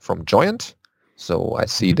Perkin from Joyent. So I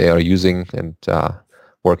see they are using and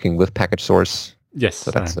working with Package Source. Yes,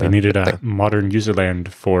 so they needed a modern userland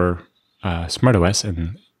for SmartOS,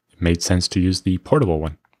 and it made sense to use the portable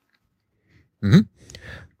one.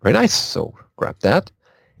 Very nice. So grab that.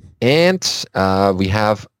 And we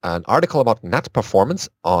have an article about NAT performance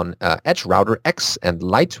on Edge Router X and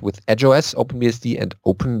Lite with EdgeOS, OpenBSD, and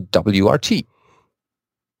OpenWRT.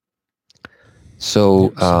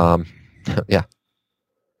 So, yeah.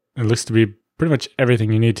 It looks to be pretty much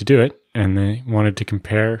everything you need to do it, and they wanted to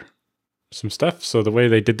compare some stuff. So the way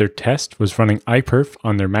they did their test was running iPerf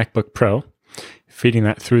on their MacBook Pro, feeding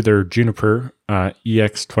that through their Juniper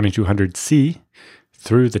EX2200C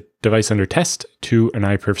through the device under test to an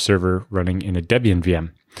iPerf server running in a Debian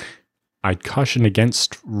VM. I'd caution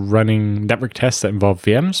against running network tests that involve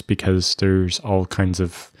VMs because there's all kinds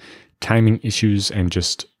of timing issues, and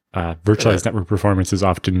just virtualized network performance is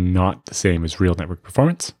often not the same as real network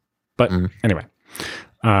performance. But anyway,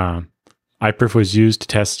 iPerf was used to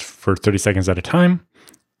test for 30 seconds at a time.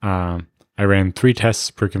 I ran 3 tests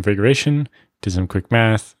per configuration, did some quick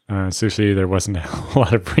math. Seriously, there wasn't a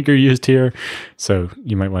lot of rigor used here, so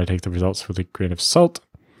you might want to take the results with a grain of salt.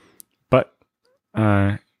 But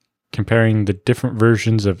comparing the different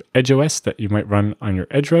versions of EdgeOS that you might run on your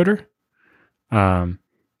Edge router, seeing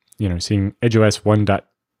EdgeOS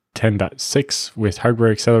 10.6 with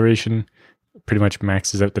hardware acceleration. Pretty much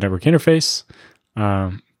maxes out the network interface.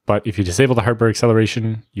 But if you disable the hardware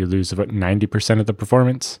acceleration, you lose about 90% of the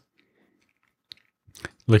performance.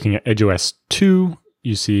 Looking at EdgeOS 2,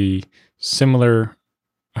 you see similar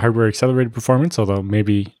hardware accelerated performance, although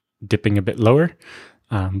maybe dipping a bit lower.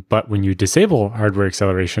 But when you disable hardware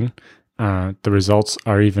acceleration, the results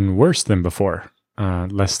are even worse than before,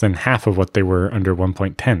 less than half of what they were under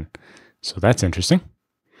 1.10. So that's interesting.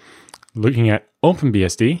 Looking at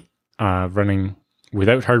OpenBSD, running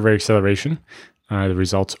without hardware acceleration, the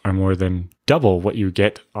results are more than double what you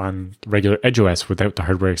get on regular EdgeOS without the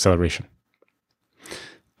hardware acceleration.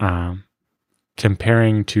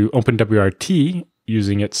 Comparing to OpenWRT,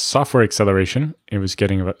 using its software acceleration, it was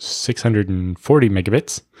getting about 640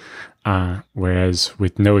 megabits, whereas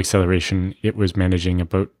with no acceleration, it was managing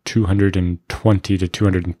about 220 to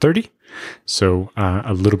 230. So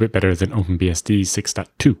a little bit better than OpenBSD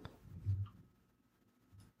 6.2.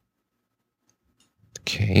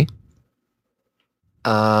 Okay.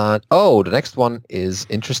 The next one is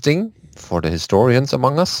interesting for the historians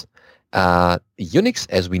among us. Unix,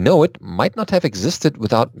 as we know it, might not have existed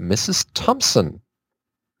without Mrs. Thompson.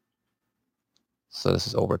 So this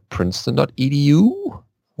is over at princeton.edu,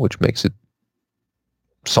 which makes it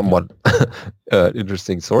somewhat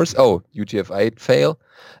interesting source. Oh, UTF-8 fail.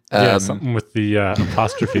 Yeah, something with the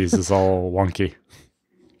apostrophes is all wonky.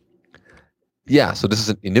 Yeah, so this is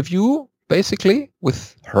an interview, basically,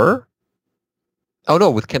 with her. Oh,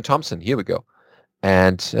 no, with Ken Thompson. Here we go.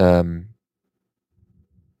 And,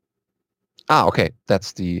 okay,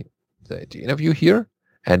 that's the interview here.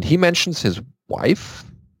 And he mentions his wife.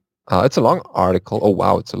 It's a long article. Oh,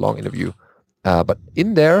 wow, it's a long interview. But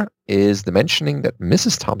in there is the mentioning that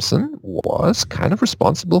Mrs. Thompson was kind of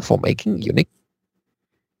responsible for making Unix.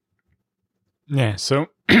 Yeah, so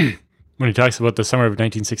when he talks about the summer of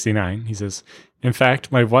 1969, he says, "In fact,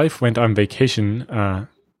 my wife went on vacation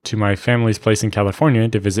to my family's place in California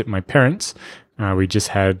to visit my parents. We just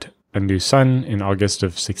had a new son in August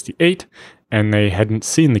of 68, and they hadn't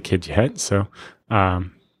seen the kid yet, so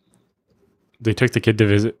they took the kid to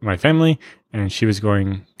visit my family, and she was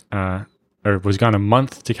going, was gone a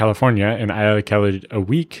month to California, and I allocated a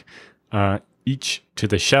week each to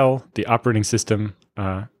the shell, the operating system,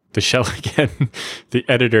 the shell again, the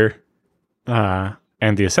editor,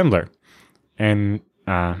 and the assembler, and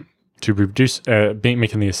to reproduce,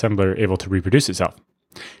 making the assembler able to reproduce itself.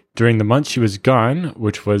 During the month she was gone,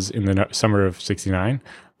 which was in the summer of 69,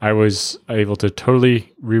 I was able to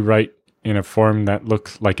totally rewrite in a form that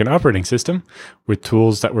looked like an operating system with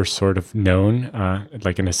tools that were sort of known,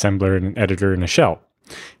 like an assembler and an editor and a shell,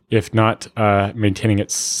 if not maintaining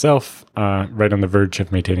itself right on the verge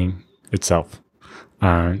of maintaining itself,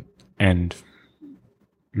 and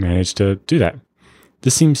managed to do that.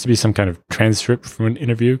 This seems to be some kind of transcript from an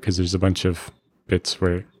interview because there's a bunch of bits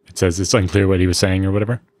where it says it's unclear what he was saying or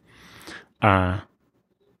whatever. But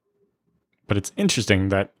it's interesting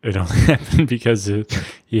that it only happened because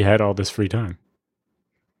he had all this free time.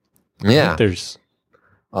 Yeah. There's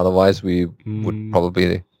otherwise we would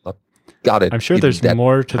probably not got it. I'm sure there's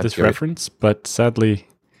more to this reference, but sadly,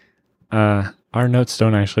 our notes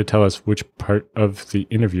don't actually tell us which part of the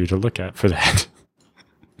interview to look at for that.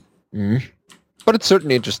 But it's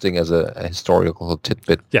certainly interesting as a historical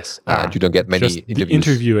tidbit. Yes. You don't get many interviews. The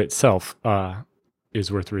interview itself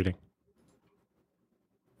is worth reading.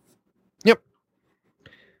 Yep.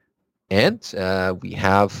 And we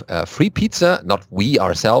have free pizza, not we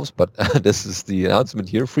ourselves, but this is the announcement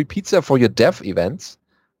here. Free pizza for your dev events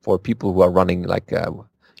for people who are running like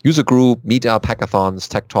user group, meetup, hackathons,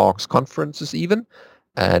 tech talks, conferences even.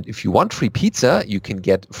 And if you want free pizza, you can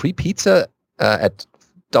get free pizza at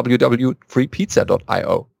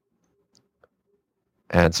www.freepizza.io.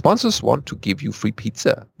 And sponsors want to give you free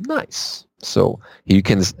pizza. Nice. So here you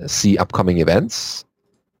can see upcoming events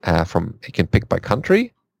you can pick by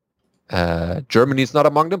country. Germany is not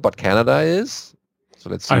among them, but Canada is. So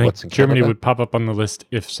let's see what's in Germany Canada. would pop up on the list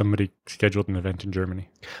if somebody scheduled an event in Germany.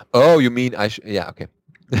 Oh, you mean yeah, okay.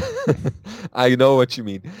 I know what you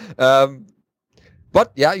mean.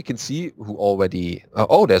 But yeah, you can see who already...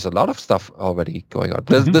 there's a lot of stuff already going on.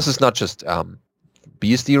 This is not just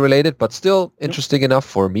BSD related, but still interesting enough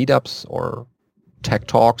for meetups or tech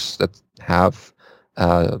talks that have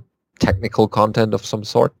technical content of some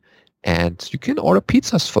sort. And you can order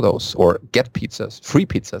pizzas for those, or get pizzas, free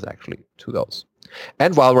pizzas actually, to those.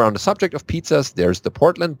 And while we're on the subject of pizzas, there's the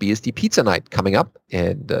Portland BSD Pizza Night coming up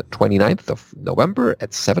in the 29th of November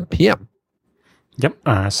at 7 p.m. Yep.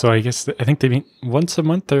 So I think they meet once a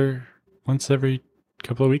month or once every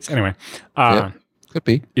couple of weeks. Anyway, Could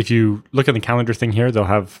be. If you look at the calendar thing here, they'll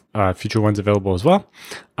have future ones available as well.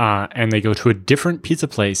 And they go to a different pizza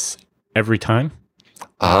place every time.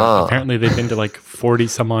 Apparently, they've been to like 40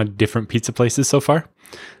 some odd different pizza places so far.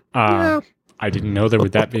 I didn't know there were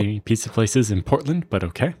that many pizza places in Portland, but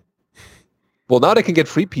okay. Well, now they can get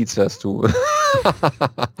free pizzas too.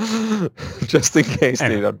 Just in case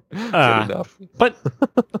they don't get enough. But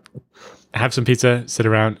have some pizza, sit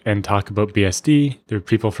around and talk about BSD. There are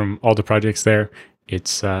people from all the projects there.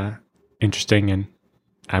 It's interesting, and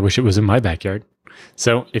I wish it was in my backyard.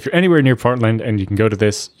 So if you're anywhere near Portland and you can go to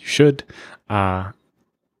this, you should. And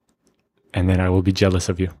then I will be jealous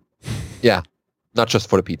of you. Yeah. Not just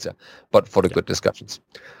for the pizza, but for the good discussions.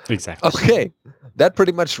 Exactly. Okay. That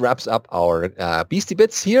pretty much wraps up our Beastie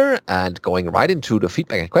Bits here, and going right into the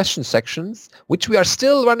feedback and questions sections, which we are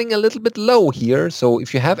still running a little bit low here. So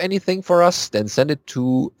if you have anything for us, then send it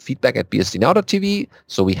to feedback@bsdnow.tv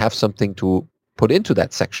so we have something to put into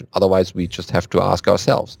that section. Otherwise, we just have to ask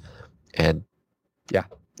ourselves. And yeah,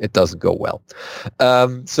 it doesn't go well.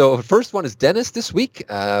 So the first one is Dennis this week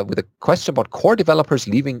with a question about core developers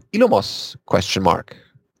leaving Illumos, ?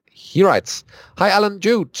 He writes, "Hi, Alan,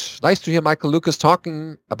 Jude. Nice to hear Michael Lucas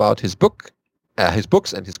talking about his books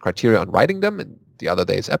and his criteria on writing them in the other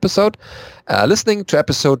day's episode. Listening to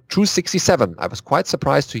episode 267, I was quite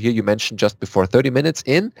surprised to hear you mention just before 30 minutes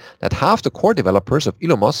in that half the core developers of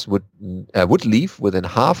Illumos would leave within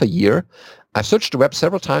half a year. I've searched the web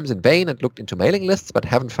several times in vain and looked into mailing lists, but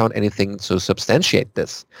haven't found anything to substantiate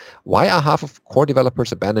this. Why are half of core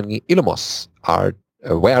developers abandoning Illumos?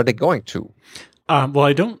 Where are they going to?" Well,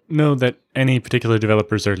 I don't know that any particular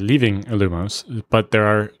developers are leaving Illumos, but there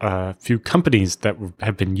are a few companies that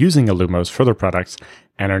have been using Illumos for their products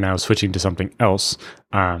and are now switching to something else.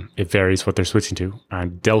 It varies what they're switching to.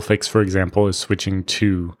 Delphix, for example, is switching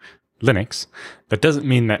to Linux. That doesn't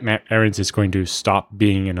mean that Matt Ahrens is going to stop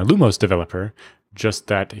being an Illumos developer, just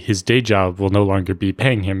that his day job will no longer be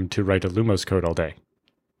paying him to write Illumos code all day.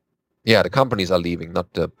 Yeah, the companies are leaving,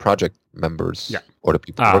 not the project members or the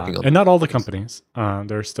people working on it. And not all the companies.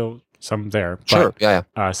 There are still some there. Sure,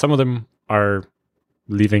 But, some of them are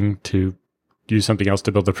leaving to use something else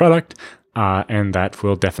to build the product, and that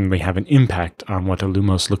will definitely have an impact on what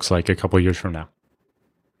Illumos looks like a couple of years from now.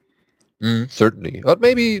 Certainly. But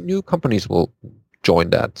maybe new companies will join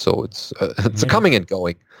that. So it's a coming and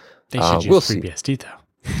going. They should use FreeBSD, though.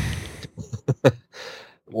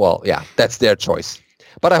 Well, yeah, that's their choice.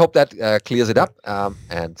 But I hope that clears it up,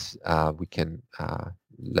 and we can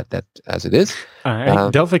let that as it is.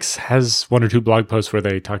 Delphix has one or two blog posts where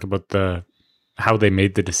they talk about how they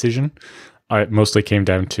made the decision. It mostly came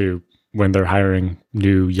down to when they're hiring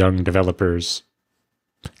new young developers,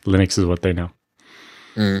 Linux is what they know.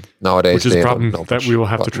 Nowadays, which is a problem that we will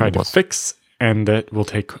have to try to fix, and that will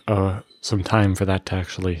take some time for that to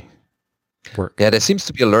actually work. Yeah, there seems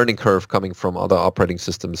to be a learning curve coming from other operating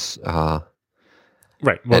systems.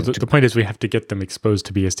 Right. Well, the point is we have to get them exposed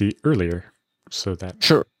to BSD earlier so that...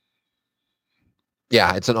 Sure.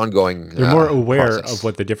 Yeah, it's an ongoing they're more aware process of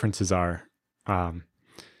what the differences are. Yeah,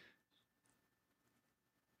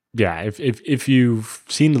 if you've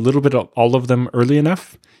seen a little bit of all of them early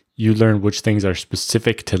enough, you learn which things are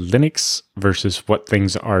specific to Linux versus what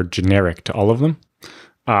things are generic to all of them.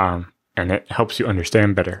 And it helps you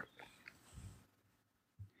understand better.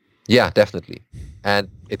 Yeah, definitely. And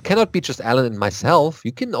it cannot be just Alan and myself.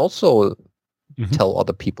 You can also tell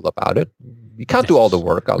other people about it. You can't do all the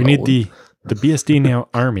work alone. We need the BSD Now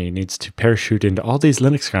army needs to parachute into all these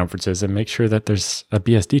Linux conferences and make sure that there's a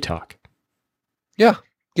BSD talk. Yeah,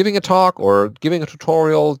 giving a talk or giving a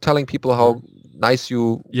tutorial, telling people how nice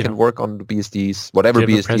you can work on the BSDs, whatever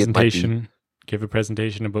BSD it might be. Give a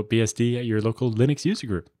presentation about BSD at your local Linux user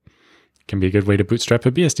group. It can be a good way to bootstrap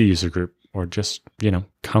a BSD user group, or just,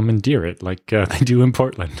 commandeer it like they do in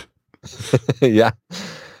Portland. Yeah.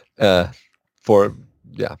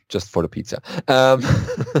 Just for the pizza.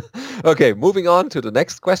 Okay, moving on to the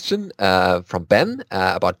next question from Ben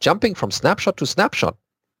about jumping from snapshot to snapshot.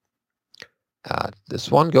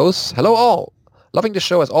 This one goes, "Hello all. Loving the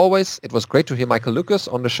show as always. It was great to hear Michael Lucas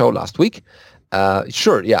on the show last week.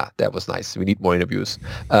 Sure, yeah, that was nice. We need more interviews.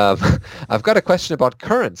 I've got a question about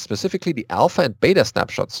current, specifically the alpha and beta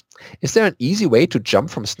snapshots. Is there an easy way to jump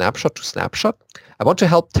from snapshot to snapshot? I want to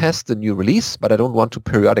help test the new release, but I don't want to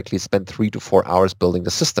periodically spend 3 to 4 hours building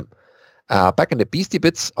the system. Back in the Beastie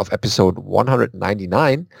Bits of episode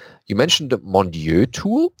 199, you mentioned the Mondieu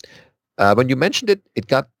tool. When you mentioned it,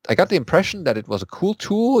 I got the impression that it was a cool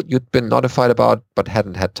tool you'd been notified about, but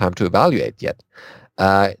hadn't had time to evaluate yet.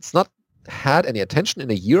 It's not had any attention in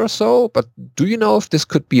a year or so, but do you know if this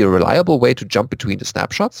could be a reliable way to jump between the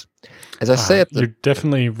snapshots? As I said, you're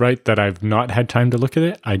definitely right that I've not had time to look at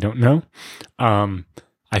it. I don't know.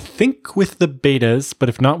 I think with the betas, but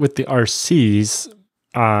if not with the RCs,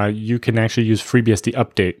 you can actually use FreeBSD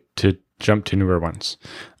update to jump to newer ones.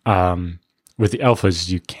 With the alphas,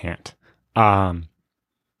 you can't.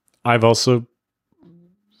 I've also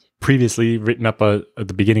previously written up at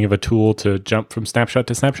the beginning of a tool to jump from snapshot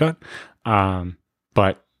to snapshot,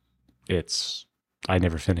 but I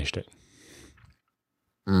never finished it.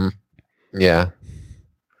 Yeah.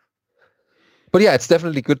 But yeah, it's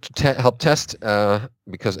definitely good to help test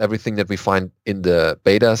because everything that we find in the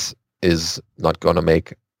betas is not going to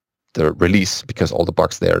make the release because all the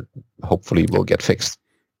bugs there hopefully will get fixed.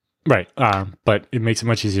 Right. But it makes it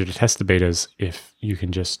much easier to test the betas if you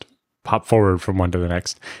can just pop forward from one to the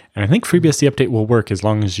next. And I think FreeBSD update will work as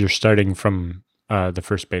long as you're starting from the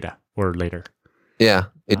first beta or later. Yeah,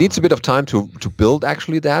 it needs a bit of time to build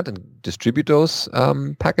actually that and distribute those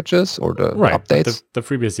packages or the updates. The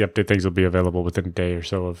FreeBSD update things will be available within a day or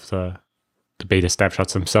so of the beta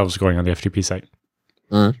snapshots themselves going on the FTP site.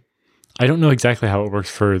 I don't know exactly how it works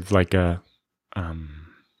for like a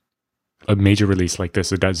major release like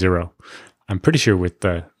this, a .0. I'm pretty sure with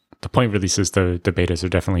the point releases, the betas are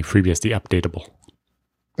definitely FreeBSD updatable.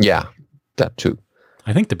 Yeah, that too.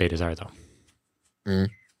 I think the betas are though.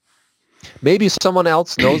 Maybe someone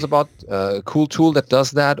else knows about a cool tool that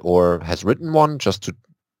does that or has written one just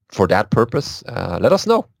for that purpose. Let us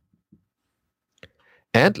know.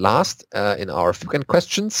 And last in our frequent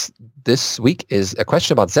questions this week is a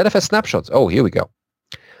question about ZFS snapshots. Oh, here we go.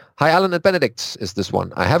 Hi, Alan and Benedict is this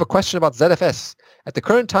one. I have a question about ZFS. At the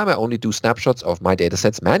current time, I only do snapshots of my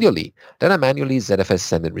datasets manually. Then I manually ZFS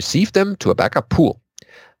send and receive them to a backup pool.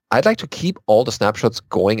 I'd like to keep all the snapshots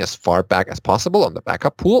going as far back as possible on the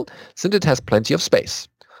backup pool, since it has plenty of space.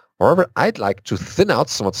 However, I'd like to thin out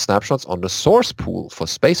some of the snapshots on the source pool for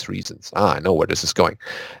space reasons. I know where this is going.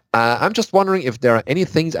 I'm just wondering if there are any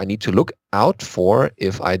things I need to look out for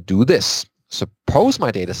if I do this. Suppose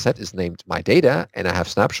my data set is named My Data, and I have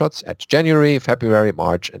snapshots at January, February,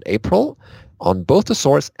 March, and April on both the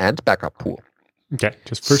source and backup pool. Okay,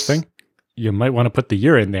 just first thing, you might want to put the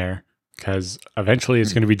year in there, because eventually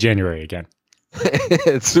it's going to be January again.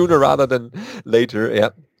 Sooner rather than later, yeah.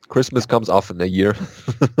 Christmas comes often a year.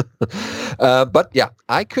 But yeah,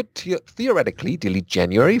 I could theoretically delete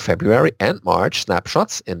January, February, and March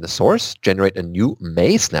snapshots in the source, generate a new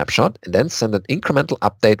May snapshot, and then send an incremental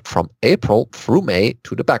update from April through May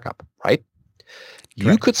to the backup, right?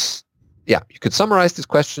 Correct. You could summarize this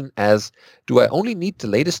question as, do I only need the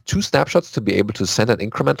latest 2 snapshots to be able to send an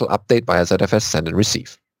incremental update via ZFS send and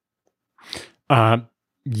receive?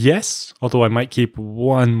 Yes, although I might keep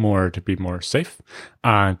one more to be more safe.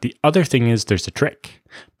 The other thing is there's a trick.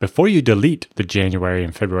 Before you delete the January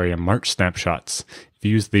and February and March snapshots, if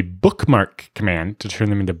you use the bookmark command to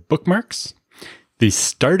turn them into bookmarks, the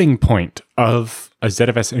starting point of a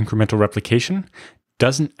ZFS incremental replication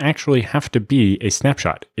doesn't actually have to be a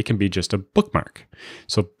snapshot. It can be just a bookmark.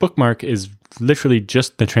 So bookmark is literally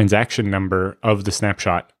just the transaction number of the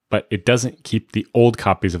snapshot, but it doesn't keep the old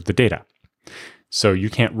copies of the data. So you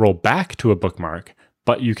can't roll back to a bookmark,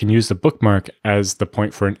 but you can use the bookmark as the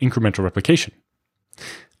point for an incremental replication.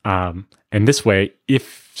 And this way,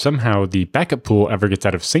 if somehow the backup pool ever gets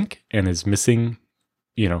out of sync and is missing,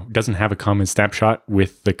 doesn't have a common snapshot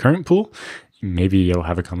with the current pool, maybe you'll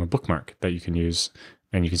have a common bookmark that you can use.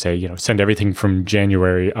 And you can say, send everything from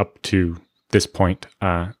January up to this point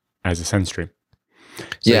as a send stream.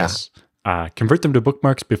 So yes, convert them to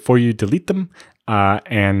bookmarks before you delete them.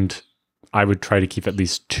 And I would try to keep at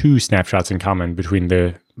least 2 snapshots in common between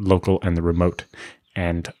the local and the remote,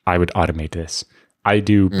 and I would automate this. I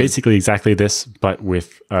do basically exactly this, but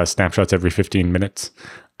with snapshots every 15 minutes.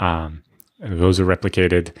 Those are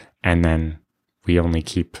replicated, and then we only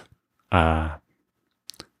keep... the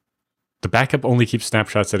backup only keeps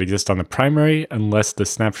snapshots that exist on the primary, unless the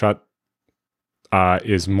snapshot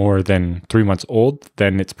is more than 3 months old,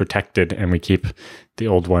 then it's protected, and we keep the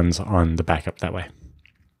old ones on the backup that way.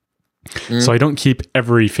 So I don't keep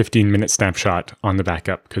every 15-minute snapshot on the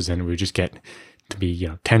backup, because then we just get to be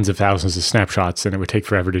tens of thousands of snapshots, and it would take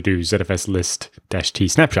forever to do ZFS list-t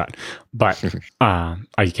snapshot. But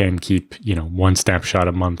I can keep 1 snapshot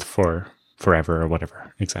a month for forever or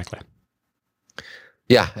whatever. Exactly.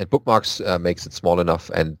 Yeah, and bookmarks makes it small enough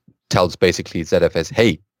and tells basically ZFS,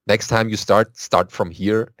 hey, next time you start from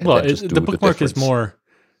here. And well, the bookmark is more.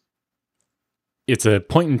 It's a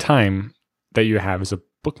point in time that you have as a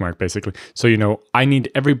bookmark, basically. So, I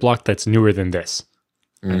need every block that's newer than this.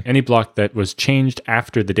 And any block that was changed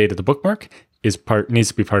after the date of the bookmark needs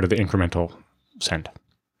to be part of the incremental send.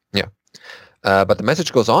 Yeah. But the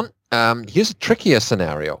message goes on. Here's a trickier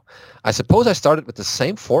scenario. I suppose I started with the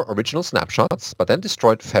same 4 original snapshots, but then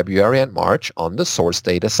destroyed February and March on the source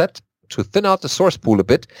data set to thin out the source pool a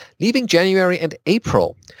bit, leaving January and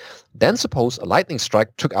April. Then suppose a lightning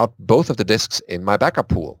strike took out both of the disks in my backup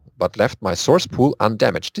pool, but left my source pool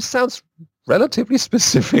undamaged. This sounds relatively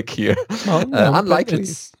specific here. Well, no, unlikely.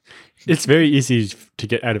 It's very easy to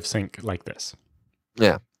get out of sync like this.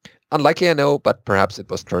 Yeah. Unlikely, I know, but perhaps it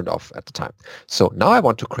was turned off at the time. So now I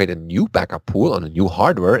want to create a new backup pool on a new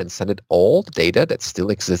hardware and send it all the data that still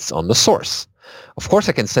exists on the source. Of course,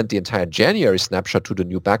 I can send the entire January snapshot to the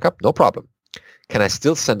new backup, no problem. Can I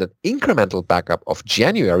still send an incremental backup of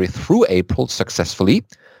January through April successfully?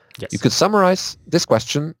 Yes. You could summarize this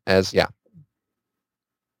question as, yeah.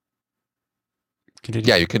 Continue.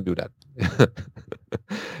 Yeah, you can do that.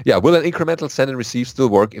 Yeah, will an incremental send and receive still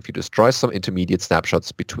work if you destroy some intermediate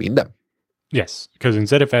snapshots between them? Yes, because in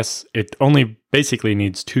ZFS, it only basically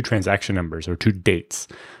needs 2 transaction numbers or 2 dates.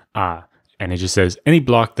 And it just says any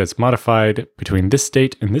block that's modified between this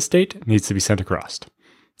date and this date needs to be sent across.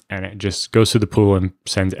 And it just goes through the pool and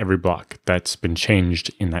sends every block that's been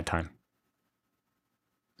changed in that time.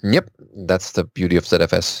 Yep, that's the beauty of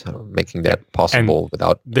ZFS, making that possible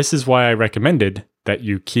without... This is why I recommended that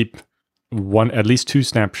you keep at least 2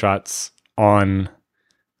 snapshots on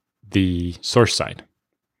the source side.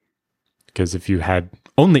 Because if you had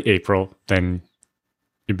only April, then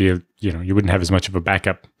you'd be, you wouldn't have as much of a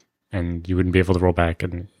backup and you wouldn't be able to roll back.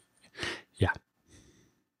 And yeah.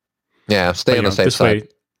 Yeah, stay on the safe side. Way,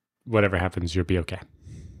 whatever happens, you'll be okay.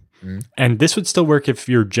 And this would still work if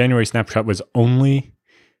your January snapshot was only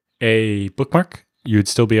a bookmark. You'd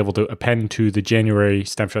still be able to append to the January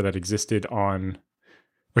snapshot that existed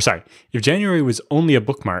if January was only a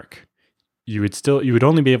bookmark, you would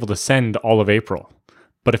only be able to send all of April.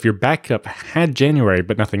 But if your backup had January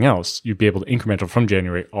but nothing else, you'd be able to incremental from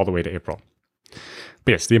January all the way to April.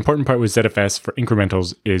 But yes, the important part with ZFS for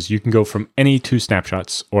incrementals is you can go from any 2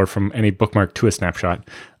 snapshots or from any bookmark to a snapshot.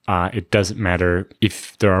 It doesn't matter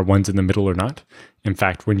if there are ones in the middle or not. In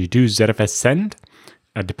fact, when you do ZFS send,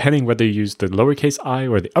 depending whether you use the lowercase I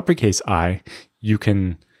or the uppercase I, you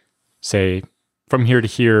can say from here to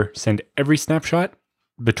here, send every snapshot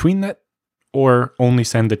between that, or only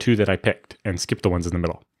send the 2 that I picked and skip the ones in the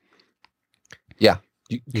middle. Yeah,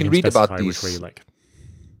 you can read about these. Which way you like.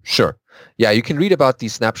 Sure. Yeah, you can read about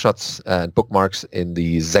these snapshots and bookmarks in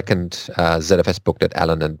the second ZFS book that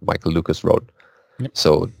Alan and Michael Lucas wrote. Yep.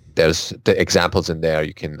 So there's the examples in there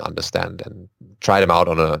you can understand and try them out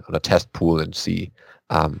on a test pool and see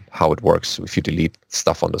how it works if you delete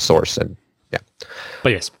stuff on the source. And yeah.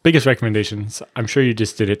 But yes, biggest recommendations. I'm sure you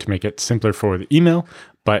just did it to make it simpler for the email,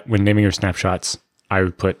 but when naming your snapshots, I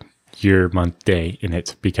would put year, month, day in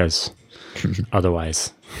it because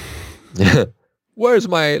otherwise... Where's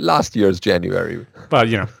my last year's January? Well,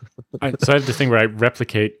 so I have this thing where I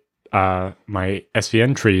replicate my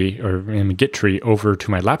SVN tree or Git tree over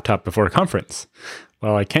to my laptop before a conference.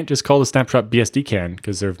 Well, I can't just call the snapshot BSD can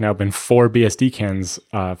because there have now been 4 BSD cans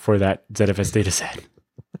for that ZFS data set.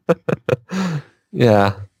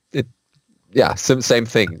 Yeah. Same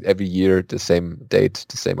thing. Every year, the same date,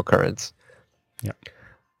 the same occurrence. Yeah.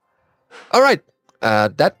 All right.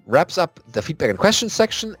 That wraps up the feedback and questions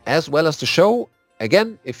section as well as the show.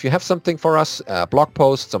 Again, if you have something for us, blog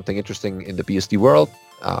post, something interesting in the BSD world,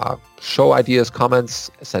 show ideas,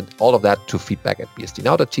 comments, send all of that to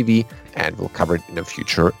feedback@bsdnow.tv and we'll cover it in a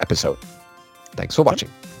future episode. Thanks for watching.